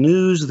cable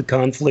news, the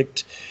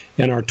conflict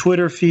in our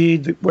Twitter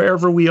feed,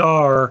 wherever we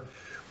are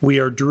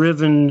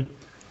driven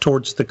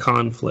towards the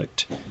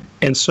conflict.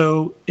 And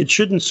so it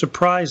shouldn't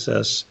surprise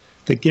us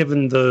that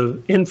given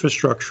the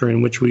infrastructure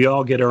in which we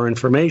all get our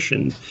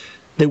information,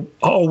 that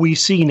all we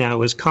see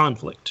now is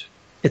conflict.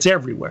 It's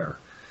everywhere,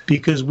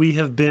 because we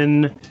have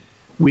been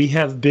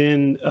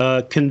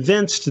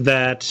convinced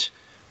that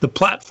the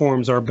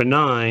platforms are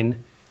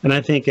benign. And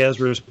I think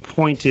Ezra's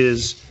point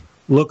is,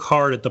 look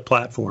hard at the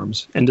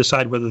platforms and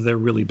decide whether they're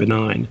really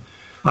benign.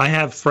 I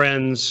have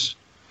friends,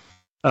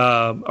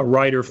 a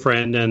writer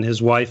friend and his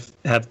wife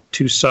have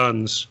 2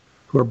 sons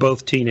who are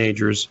both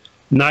teenagers.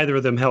 Neither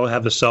of them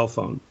have a cell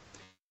phone.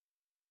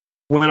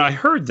 When I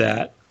heard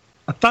that,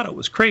 I thought it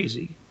was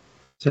crazy.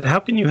 I said, how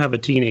can you have a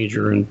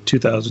teenager in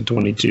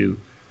 2022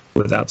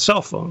 without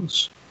cell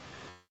phones?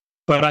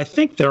 But I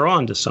think they're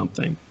on to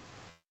something,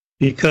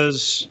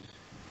 because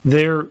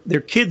their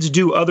kids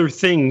do other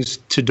things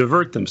to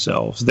divert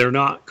themselves. They're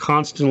not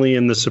constantly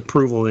in this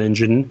approval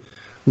engine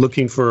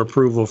looking for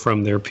approval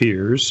from their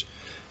peers.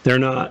 They're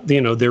not,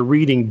 they're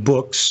reading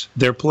books,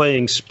 they're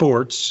playing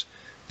sports,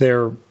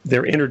 they're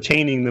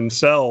entertaining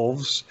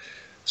themselves.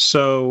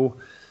 So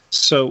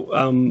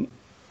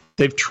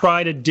they've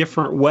tried a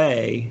different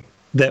way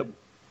that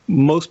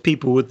most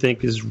people would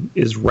think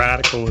is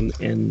radical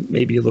and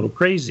maybe a little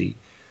crazy.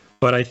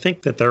 But I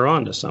think that they're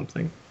onto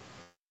something.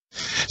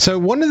 So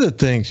one of the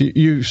things,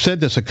 you said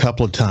this a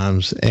couple of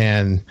times,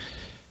 and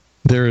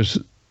there's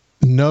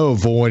no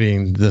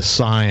avoiding the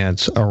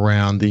science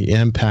around the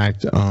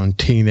impact on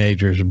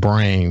teenagers'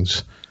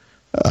 brains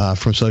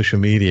from social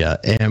media.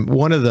 And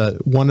one of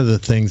the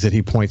things that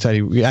he points out,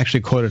 he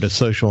actually quoted a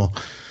social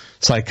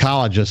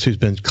psychologist who's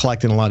been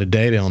collecting a lot of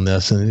data on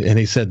this, and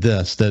he said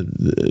this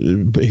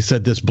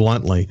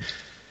bluntly.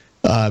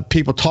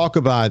 People talk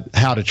about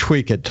how to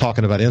tweak it,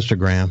 talking about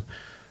Instagram.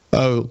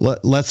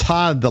 Let's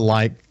hide the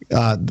like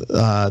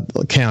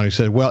count. He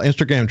said, well,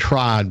 Instagram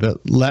tried, but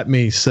let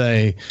me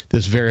say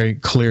this very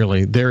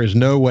clearly. There is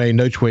no way,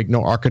 no tweak,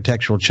 no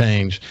architectural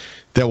change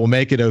that will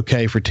make it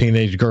okay for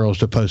teenage girls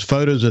to post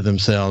photos of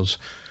themselves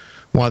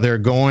while they're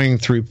going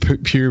through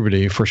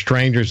puberty for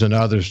strangers and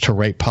others to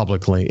rate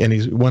publicly. And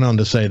he went on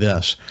to say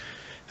this.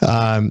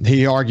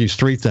 He argues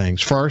 3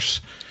 things.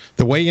 First,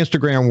 the way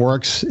Instagram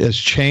works is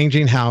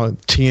changing how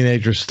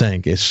teenagers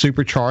think. It's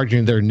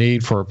supercharging their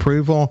need for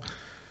approval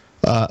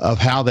of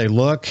how they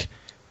look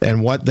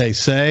and what they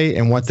say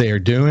and what they are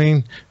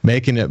doing,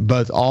 making it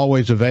both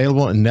always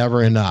available and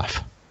never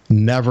enough.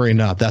 Never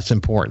enough. That's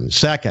important.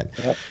 Second,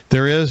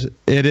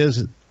 it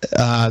is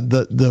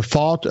the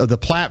fault of the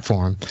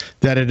platform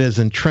that it is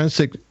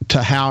intrinsic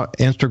to how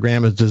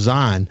Instagram is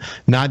designed,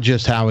 not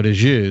just how it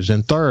is used.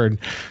 And third,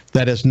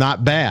 that it's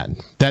not bad.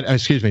 That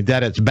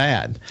it's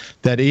bad.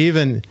 That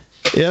even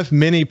if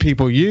many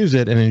people use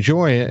it and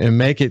enjoy it and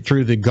make it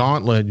through the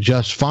gauntlet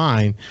just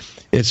fine,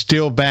 it's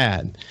still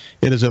bad.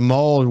 It is a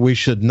mold we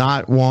should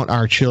not want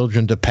our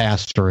children to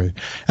pass through.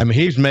 I mean,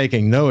 he's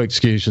making no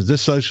excuses.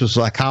 This social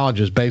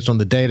psychologist, based on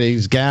the data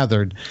he's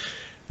gathered,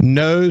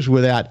 knows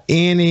without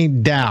any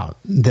doubt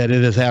that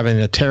it is having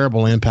a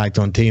terrible impact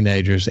on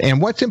teenagers. And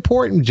what's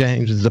important,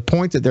 James, is the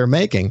point that they're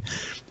making.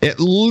 It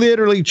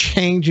literally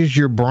changes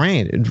your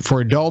brain. For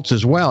adults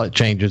as well, it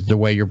changes the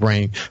way your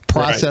brain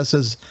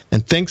processes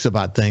and thinks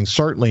about things.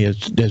 Certainly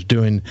is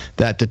doing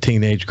that to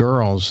teenage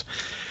girls.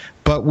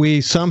 But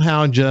we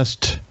somehow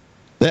just...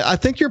 I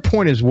think your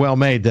point is well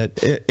made,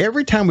 that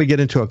every time we get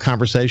into a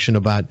conversation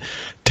about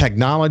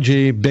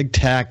technology, big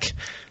tech,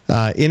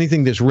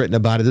 anything that's written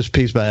about it, this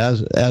piece by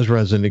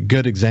Ezra is a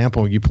good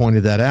example. You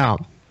pointed that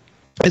out.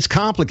 It's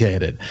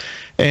complicated,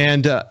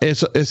 and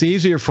it's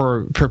easier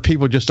for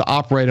people just to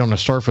operate on a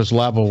surface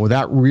level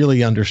without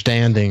really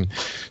understanding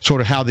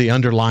sort of how the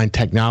underlying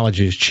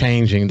technology is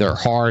changing their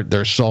heart,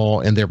 their soul,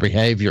 and their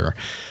behavior.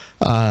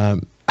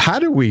 How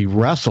do we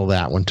wrestle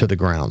that one to the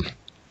ground?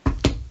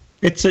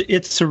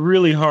 It's a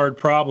really hard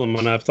problem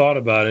when I've thought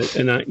about it,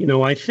 and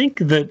I think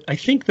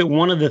that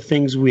one of the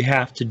things we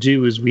have to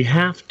do is we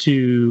have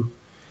to,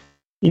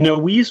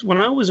 when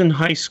I was in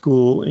high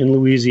school in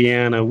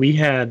Louisiana, we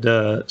had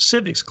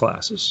civics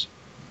classes,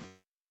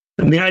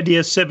 and the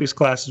idea of civics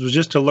classes was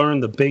just to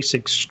learn the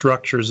basic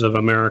structures of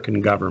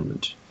American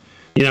government,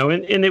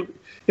 and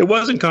it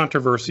wasn't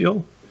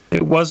controversial.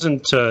 It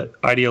wasn't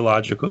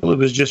ideological. It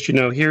was just,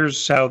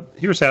 here's how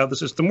the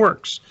system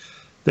works.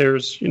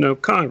 There's,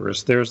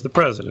 Congress, there's the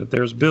president,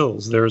 there's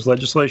bills, there's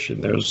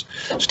legislation, there's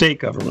state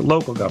government,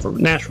 local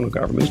government, national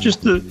government. It's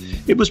just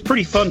it was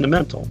pretty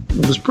fundamental.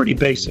 It was pretty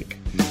basic.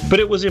 But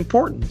it was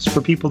important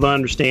for people to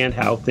understand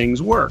how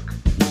things work,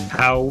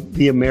 how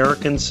the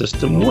American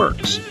system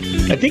works.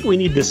 I think we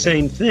need the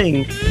same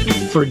thing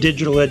for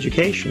digital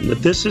education,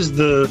 that this is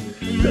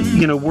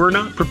we're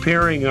not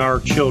preparing our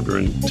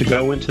children to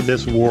go into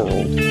this world,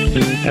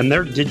 and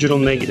they're digital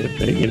native.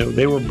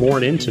 They were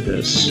born into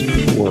this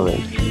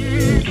world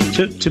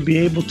to be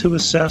able to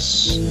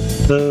assess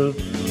the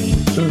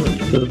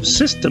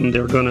system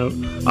they're going to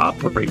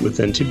operate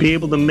within, to be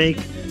able to make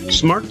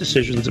smart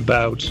decisions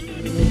about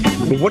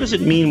what does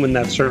it mean when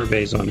that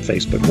survey is on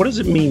Facebook? What does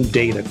it mean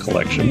data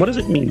collection? What does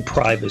it mean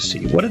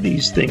privacy? What are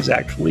these things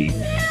actually,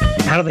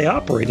 how do they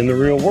operate in the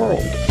real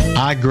world?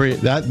 I agree.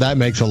 That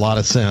makes a lot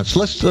of sense.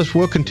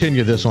 We'll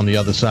continue this on the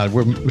other side.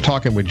 We're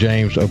talking with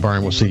James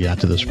O'Byrne. We'll see you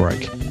after this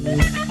break.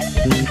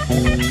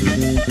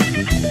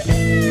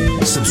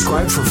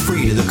 Subscribe for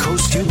free to the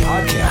Coast View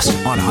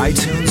podcast on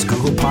iTunes,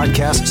 Google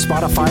Podcasts,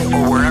 Spotify,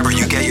 or wherever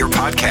you get your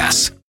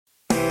podcasts.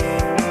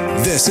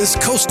 This is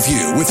Coast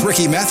View with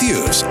Ricky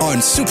Matthews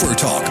on Super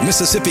Talk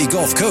Mississippi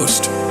Gulf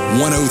Coast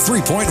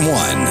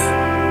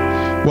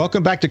 103.1.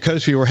 Welcome back to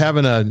Coast View. We're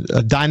having a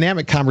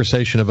dynamic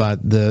conversation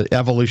about the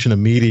evolution of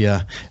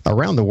media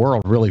around the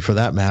world, really, for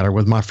that matter,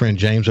 with my friend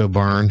James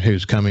O'Byrne,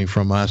 who's coming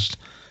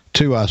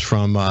to us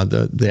from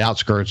the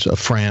outskirts of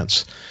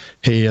France.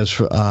 He has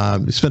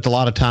spent a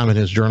lot of time in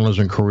his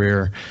journalism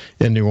career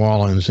in New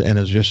Orleans and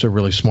is just a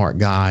really smart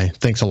guy,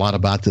 thinks a lot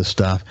about this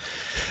stuff.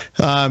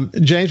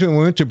 James, when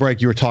we went to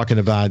break, you were talking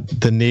about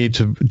the need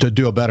to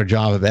do a better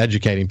job of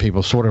educating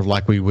people, sort of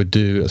like we would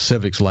do a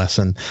civics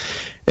lesson.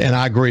 And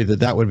I agree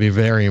that would be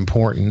very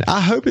important.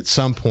 I hope at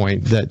some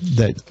point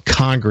that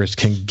Congress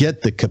can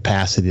get the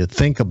capacity to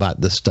think about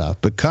this stuff,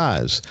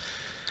 because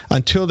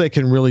until they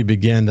can really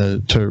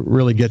begin to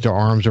really get their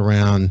arms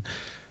around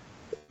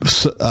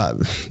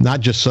not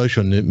just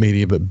social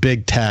media, but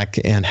big tech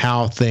and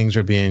how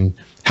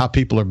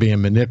people are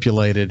being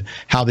manipulated,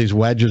 how these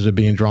wedges are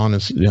being drawn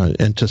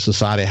into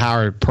society, how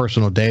our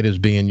personal data is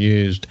being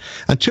used.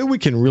 Until we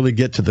can really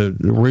get to the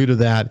root of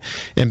that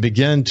and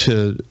begin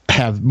to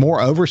have more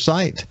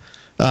oversight.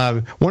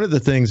 One of the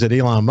things that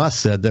Elon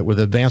Musk said, that with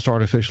advanced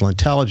artificial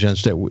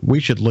intelligence, that we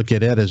should look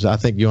at it as, I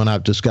think you and I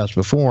have discussed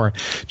before,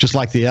 just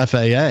like the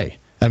FAA.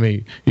 I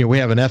mean, we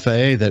have an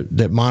FAA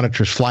that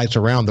monitors flights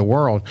around the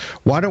world.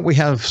 Why don't we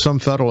have some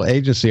federal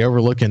agency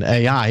overlooking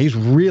AI? He's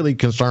really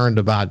concerned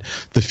about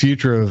the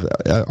future of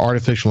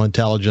artificial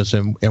intelligence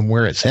and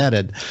where it's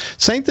headed.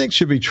 Same thing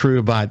should be true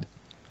about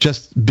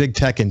just big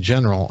tech in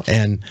general,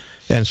 and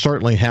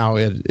certainly how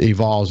it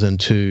evolves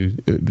into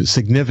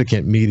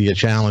significant media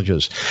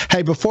challenges.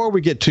 Hey, before we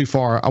get too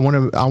far, I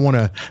want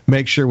to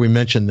make sure we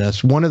mention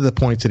this. One of the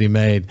points that he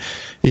made,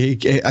 he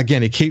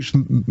keeps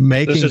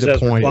making the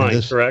point.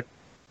 This is correct?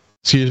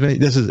 Excuse me?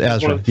 This is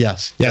Ezra.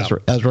 Yes,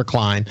 Ezra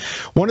Klein.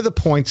 One of the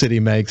points that he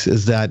makes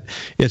is that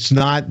it's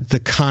not the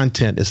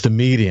content, it's the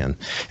medium.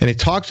 And he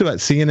talks about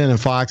CNN and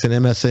Fox and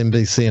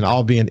MSNBC and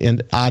all being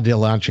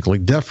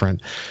ideologically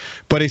different.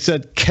 But he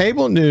said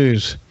cable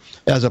news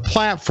as a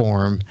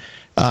platform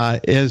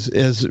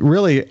is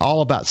really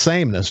all about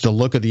sameness. The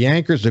look of the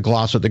anchors, the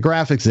gloss of the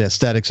graphics, the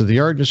aesthetics of the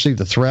urgency,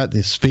 the threat,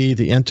 the speed,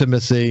 the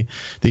intimacy,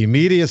 the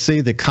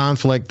immediacy, the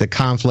conflict.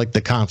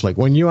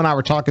 When you and I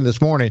were talking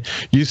this morning,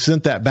 you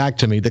sent that back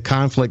to me, the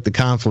conflict.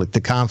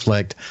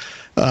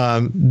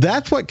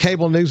 That's what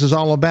cable news is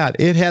all about.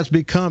 It has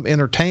become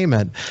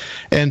entertainment,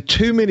 and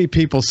too many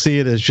people see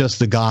it as just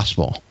the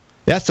gospel.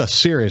 That's a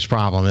serious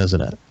problem,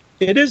 isn't it?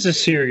 It is a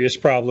serious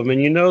problem,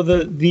 and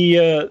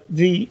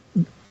the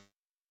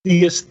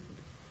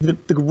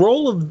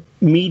role of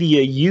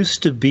media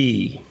used to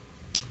be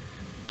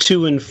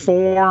to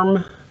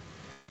inform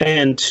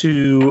and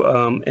to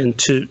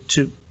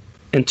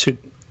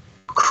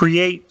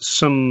create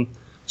some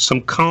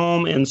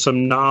calm and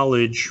some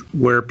knowledge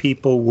where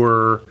people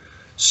were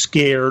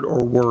scared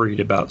or worried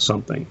about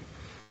something.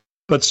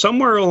 But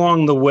somewhere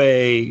along the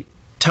way,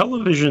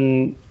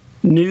 television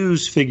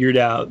news figured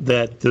out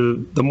that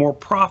the more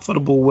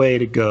profitable way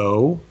to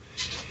go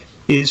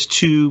is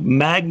to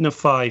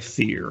magnify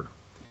fear.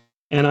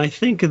 And I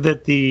think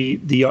that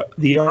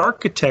the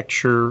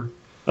architecture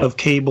of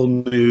cable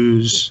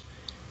news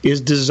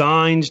is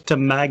designed to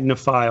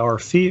magnify our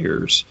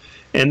fears.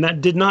 And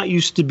that did not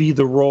used to be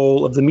the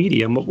role of the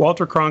media.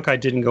 Walter Cronkite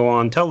didn't go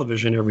on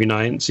television every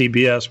night at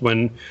CBS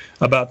when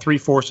about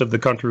 3/4 of the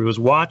country was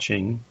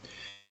watching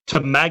to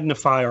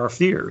magnify our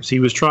fears. He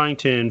was trying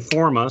to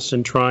inform us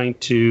and trying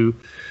to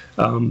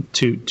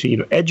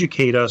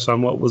educate us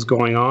on what was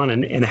going on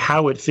and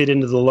how it fit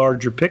into the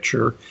larger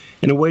picture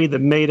in a way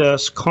that made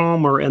us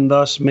calmer and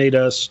thus made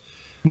us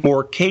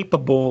more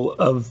capable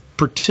of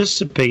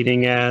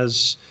participating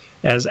as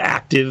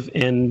active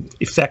and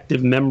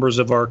effective members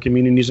of our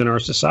communities and our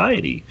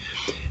society.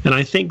 And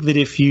I think that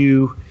if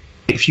you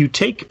if you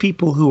take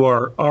people who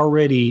are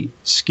already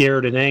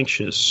scared and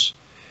anxious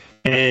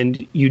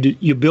and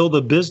you build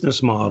a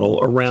business model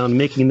around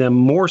making them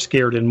more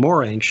scared and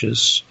more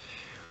anxious,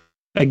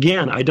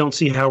 again, I don't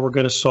see how we're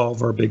going to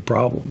solve our big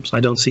problems. I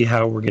don't see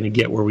how we're going to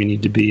get where we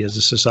need to be as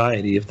a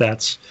society if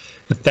that's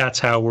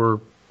how we're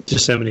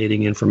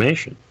disseminating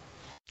information.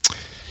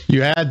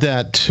 You add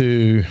that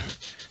to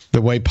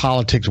the way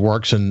politics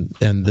works in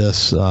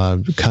this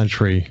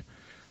country.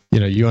 You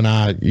know, you and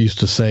I used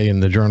to say in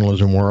the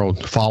journalism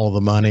world, follow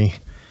the money.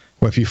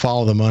 Well, if you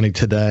follow the money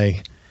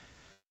today,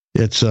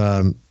 it's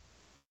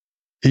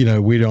you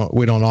know, we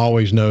don't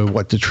always know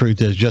what the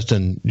truth is just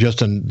in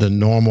the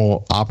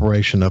normal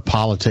operation of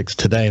politics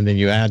today. And then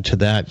you add to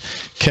that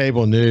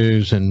cable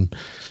news and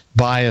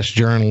biased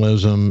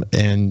journalism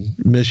and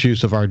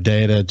misuse of our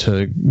data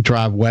to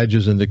drive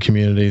wedges in the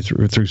community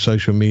through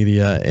social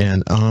media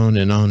and on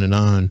and on and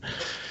on.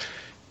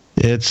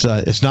 It's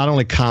not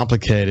only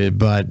complicated,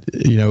 but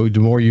you know, the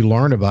more you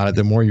learn about it,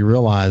 the more you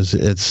realize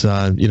it's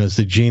you know, it's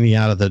the genie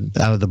out of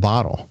the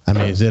bottle. I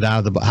mean, is it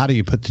out of the? How do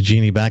you put the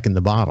genie back in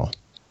the bottle?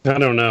 I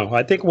don't know.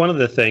 I think one of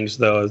the things,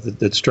 though,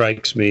 that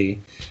strikes me,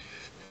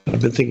 I've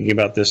been thinking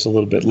about this a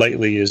little bit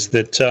lately, is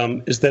that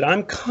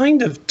I'm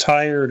kind of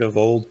tired of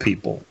old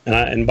people,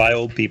 and by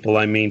old people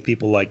I mean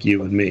people like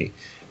you and me,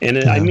 and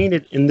I mean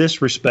it in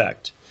this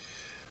respect,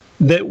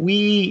 that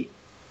we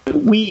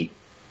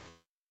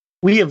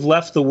have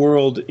left the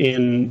world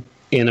in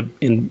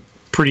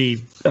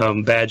pretty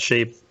bad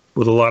shape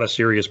with a lot of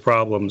serious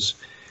problems,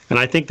 and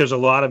I think there's a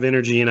lot of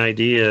energy and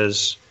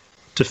ideas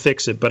to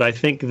fix it, but I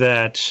think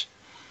that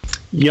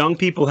young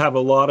people have a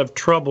lot of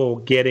trouble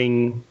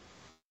getting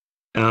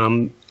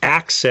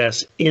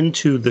access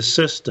into the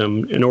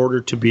system in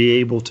order to be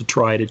able to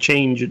try to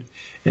change it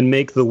and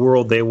make the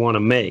world they want to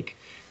make.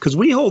 Because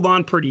we hold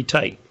on pretty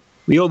tight.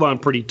 We hold on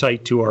pretty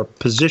tight to our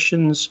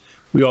positions.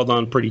 We hold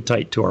on pretty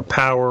tight to our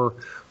power.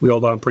 We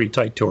hold on pretty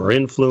tight to our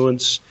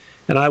influence.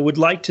 And I would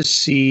like to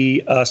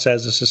see us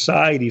as a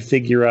society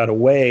figure out a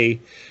way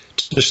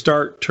to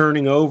start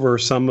turning over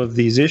some of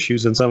these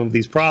issues and some of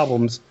these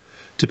problems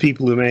to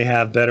people who may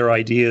have better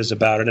ideas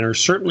about it and are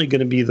certainly going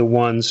to be the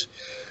ones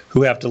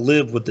who have to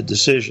live with the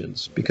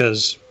decisions,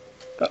 because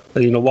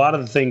you know, a lot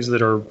of the things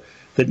that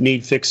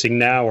need fixing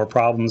now are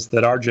problems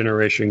that our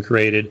generation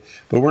created,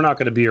 but we're not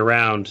going to be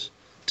around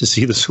to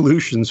see the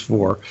solutions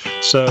for.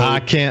 So I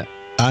can't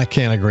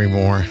agree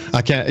more.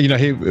 I can't. You know,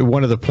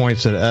 one of the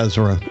points that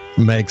Ezra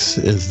makes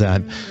is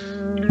that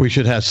we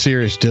should have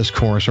serious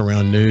discourse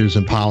around news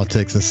and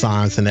politics and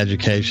science and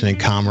education and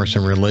commerce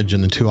and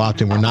religion. And too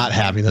often we're not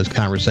having those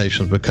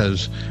conversations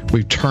because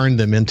we've turned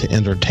them into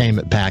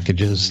entertainment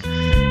packages,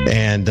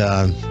 and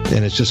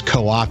it's just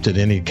co-opted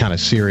any kind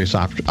of serious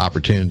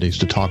opportunities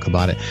to talk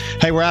about it.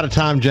 Hey, we're out of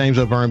time, James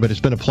O'Byrne, but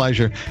it's been a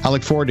pleasure. I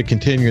look forward to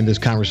continuing this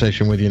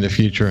conversation with you in the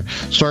future.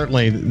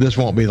 Certainly, this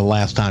won't be the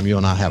last time you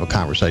and I have a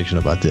conversation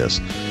about this.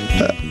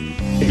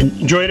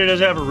 Enjoyed it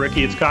as ever,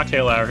 Ricky. It's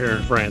cocktail hour here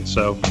in France,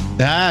 so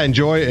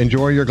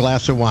enjoy your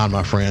glass of wine,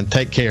 my friend.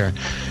 Take care.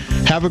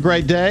 Have a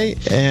great day,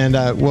 and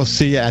we'll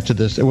see you after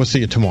this. We'll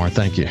see you tomorrow.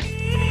 Thank you.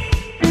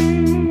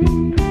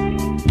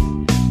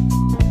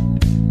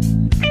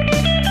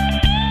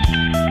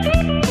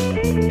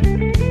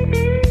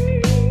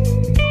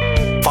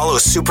 Follow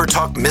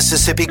SuperTalk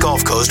Mississippi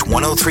Gulf Coast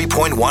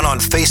 103.1 on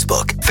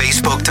Facebook.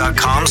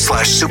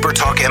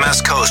 Facebook.com/SuperTalk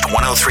MS Coast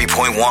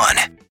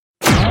 103.1.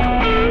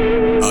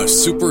 A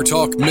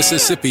SuperTalk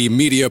Mississippi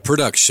media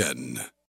production.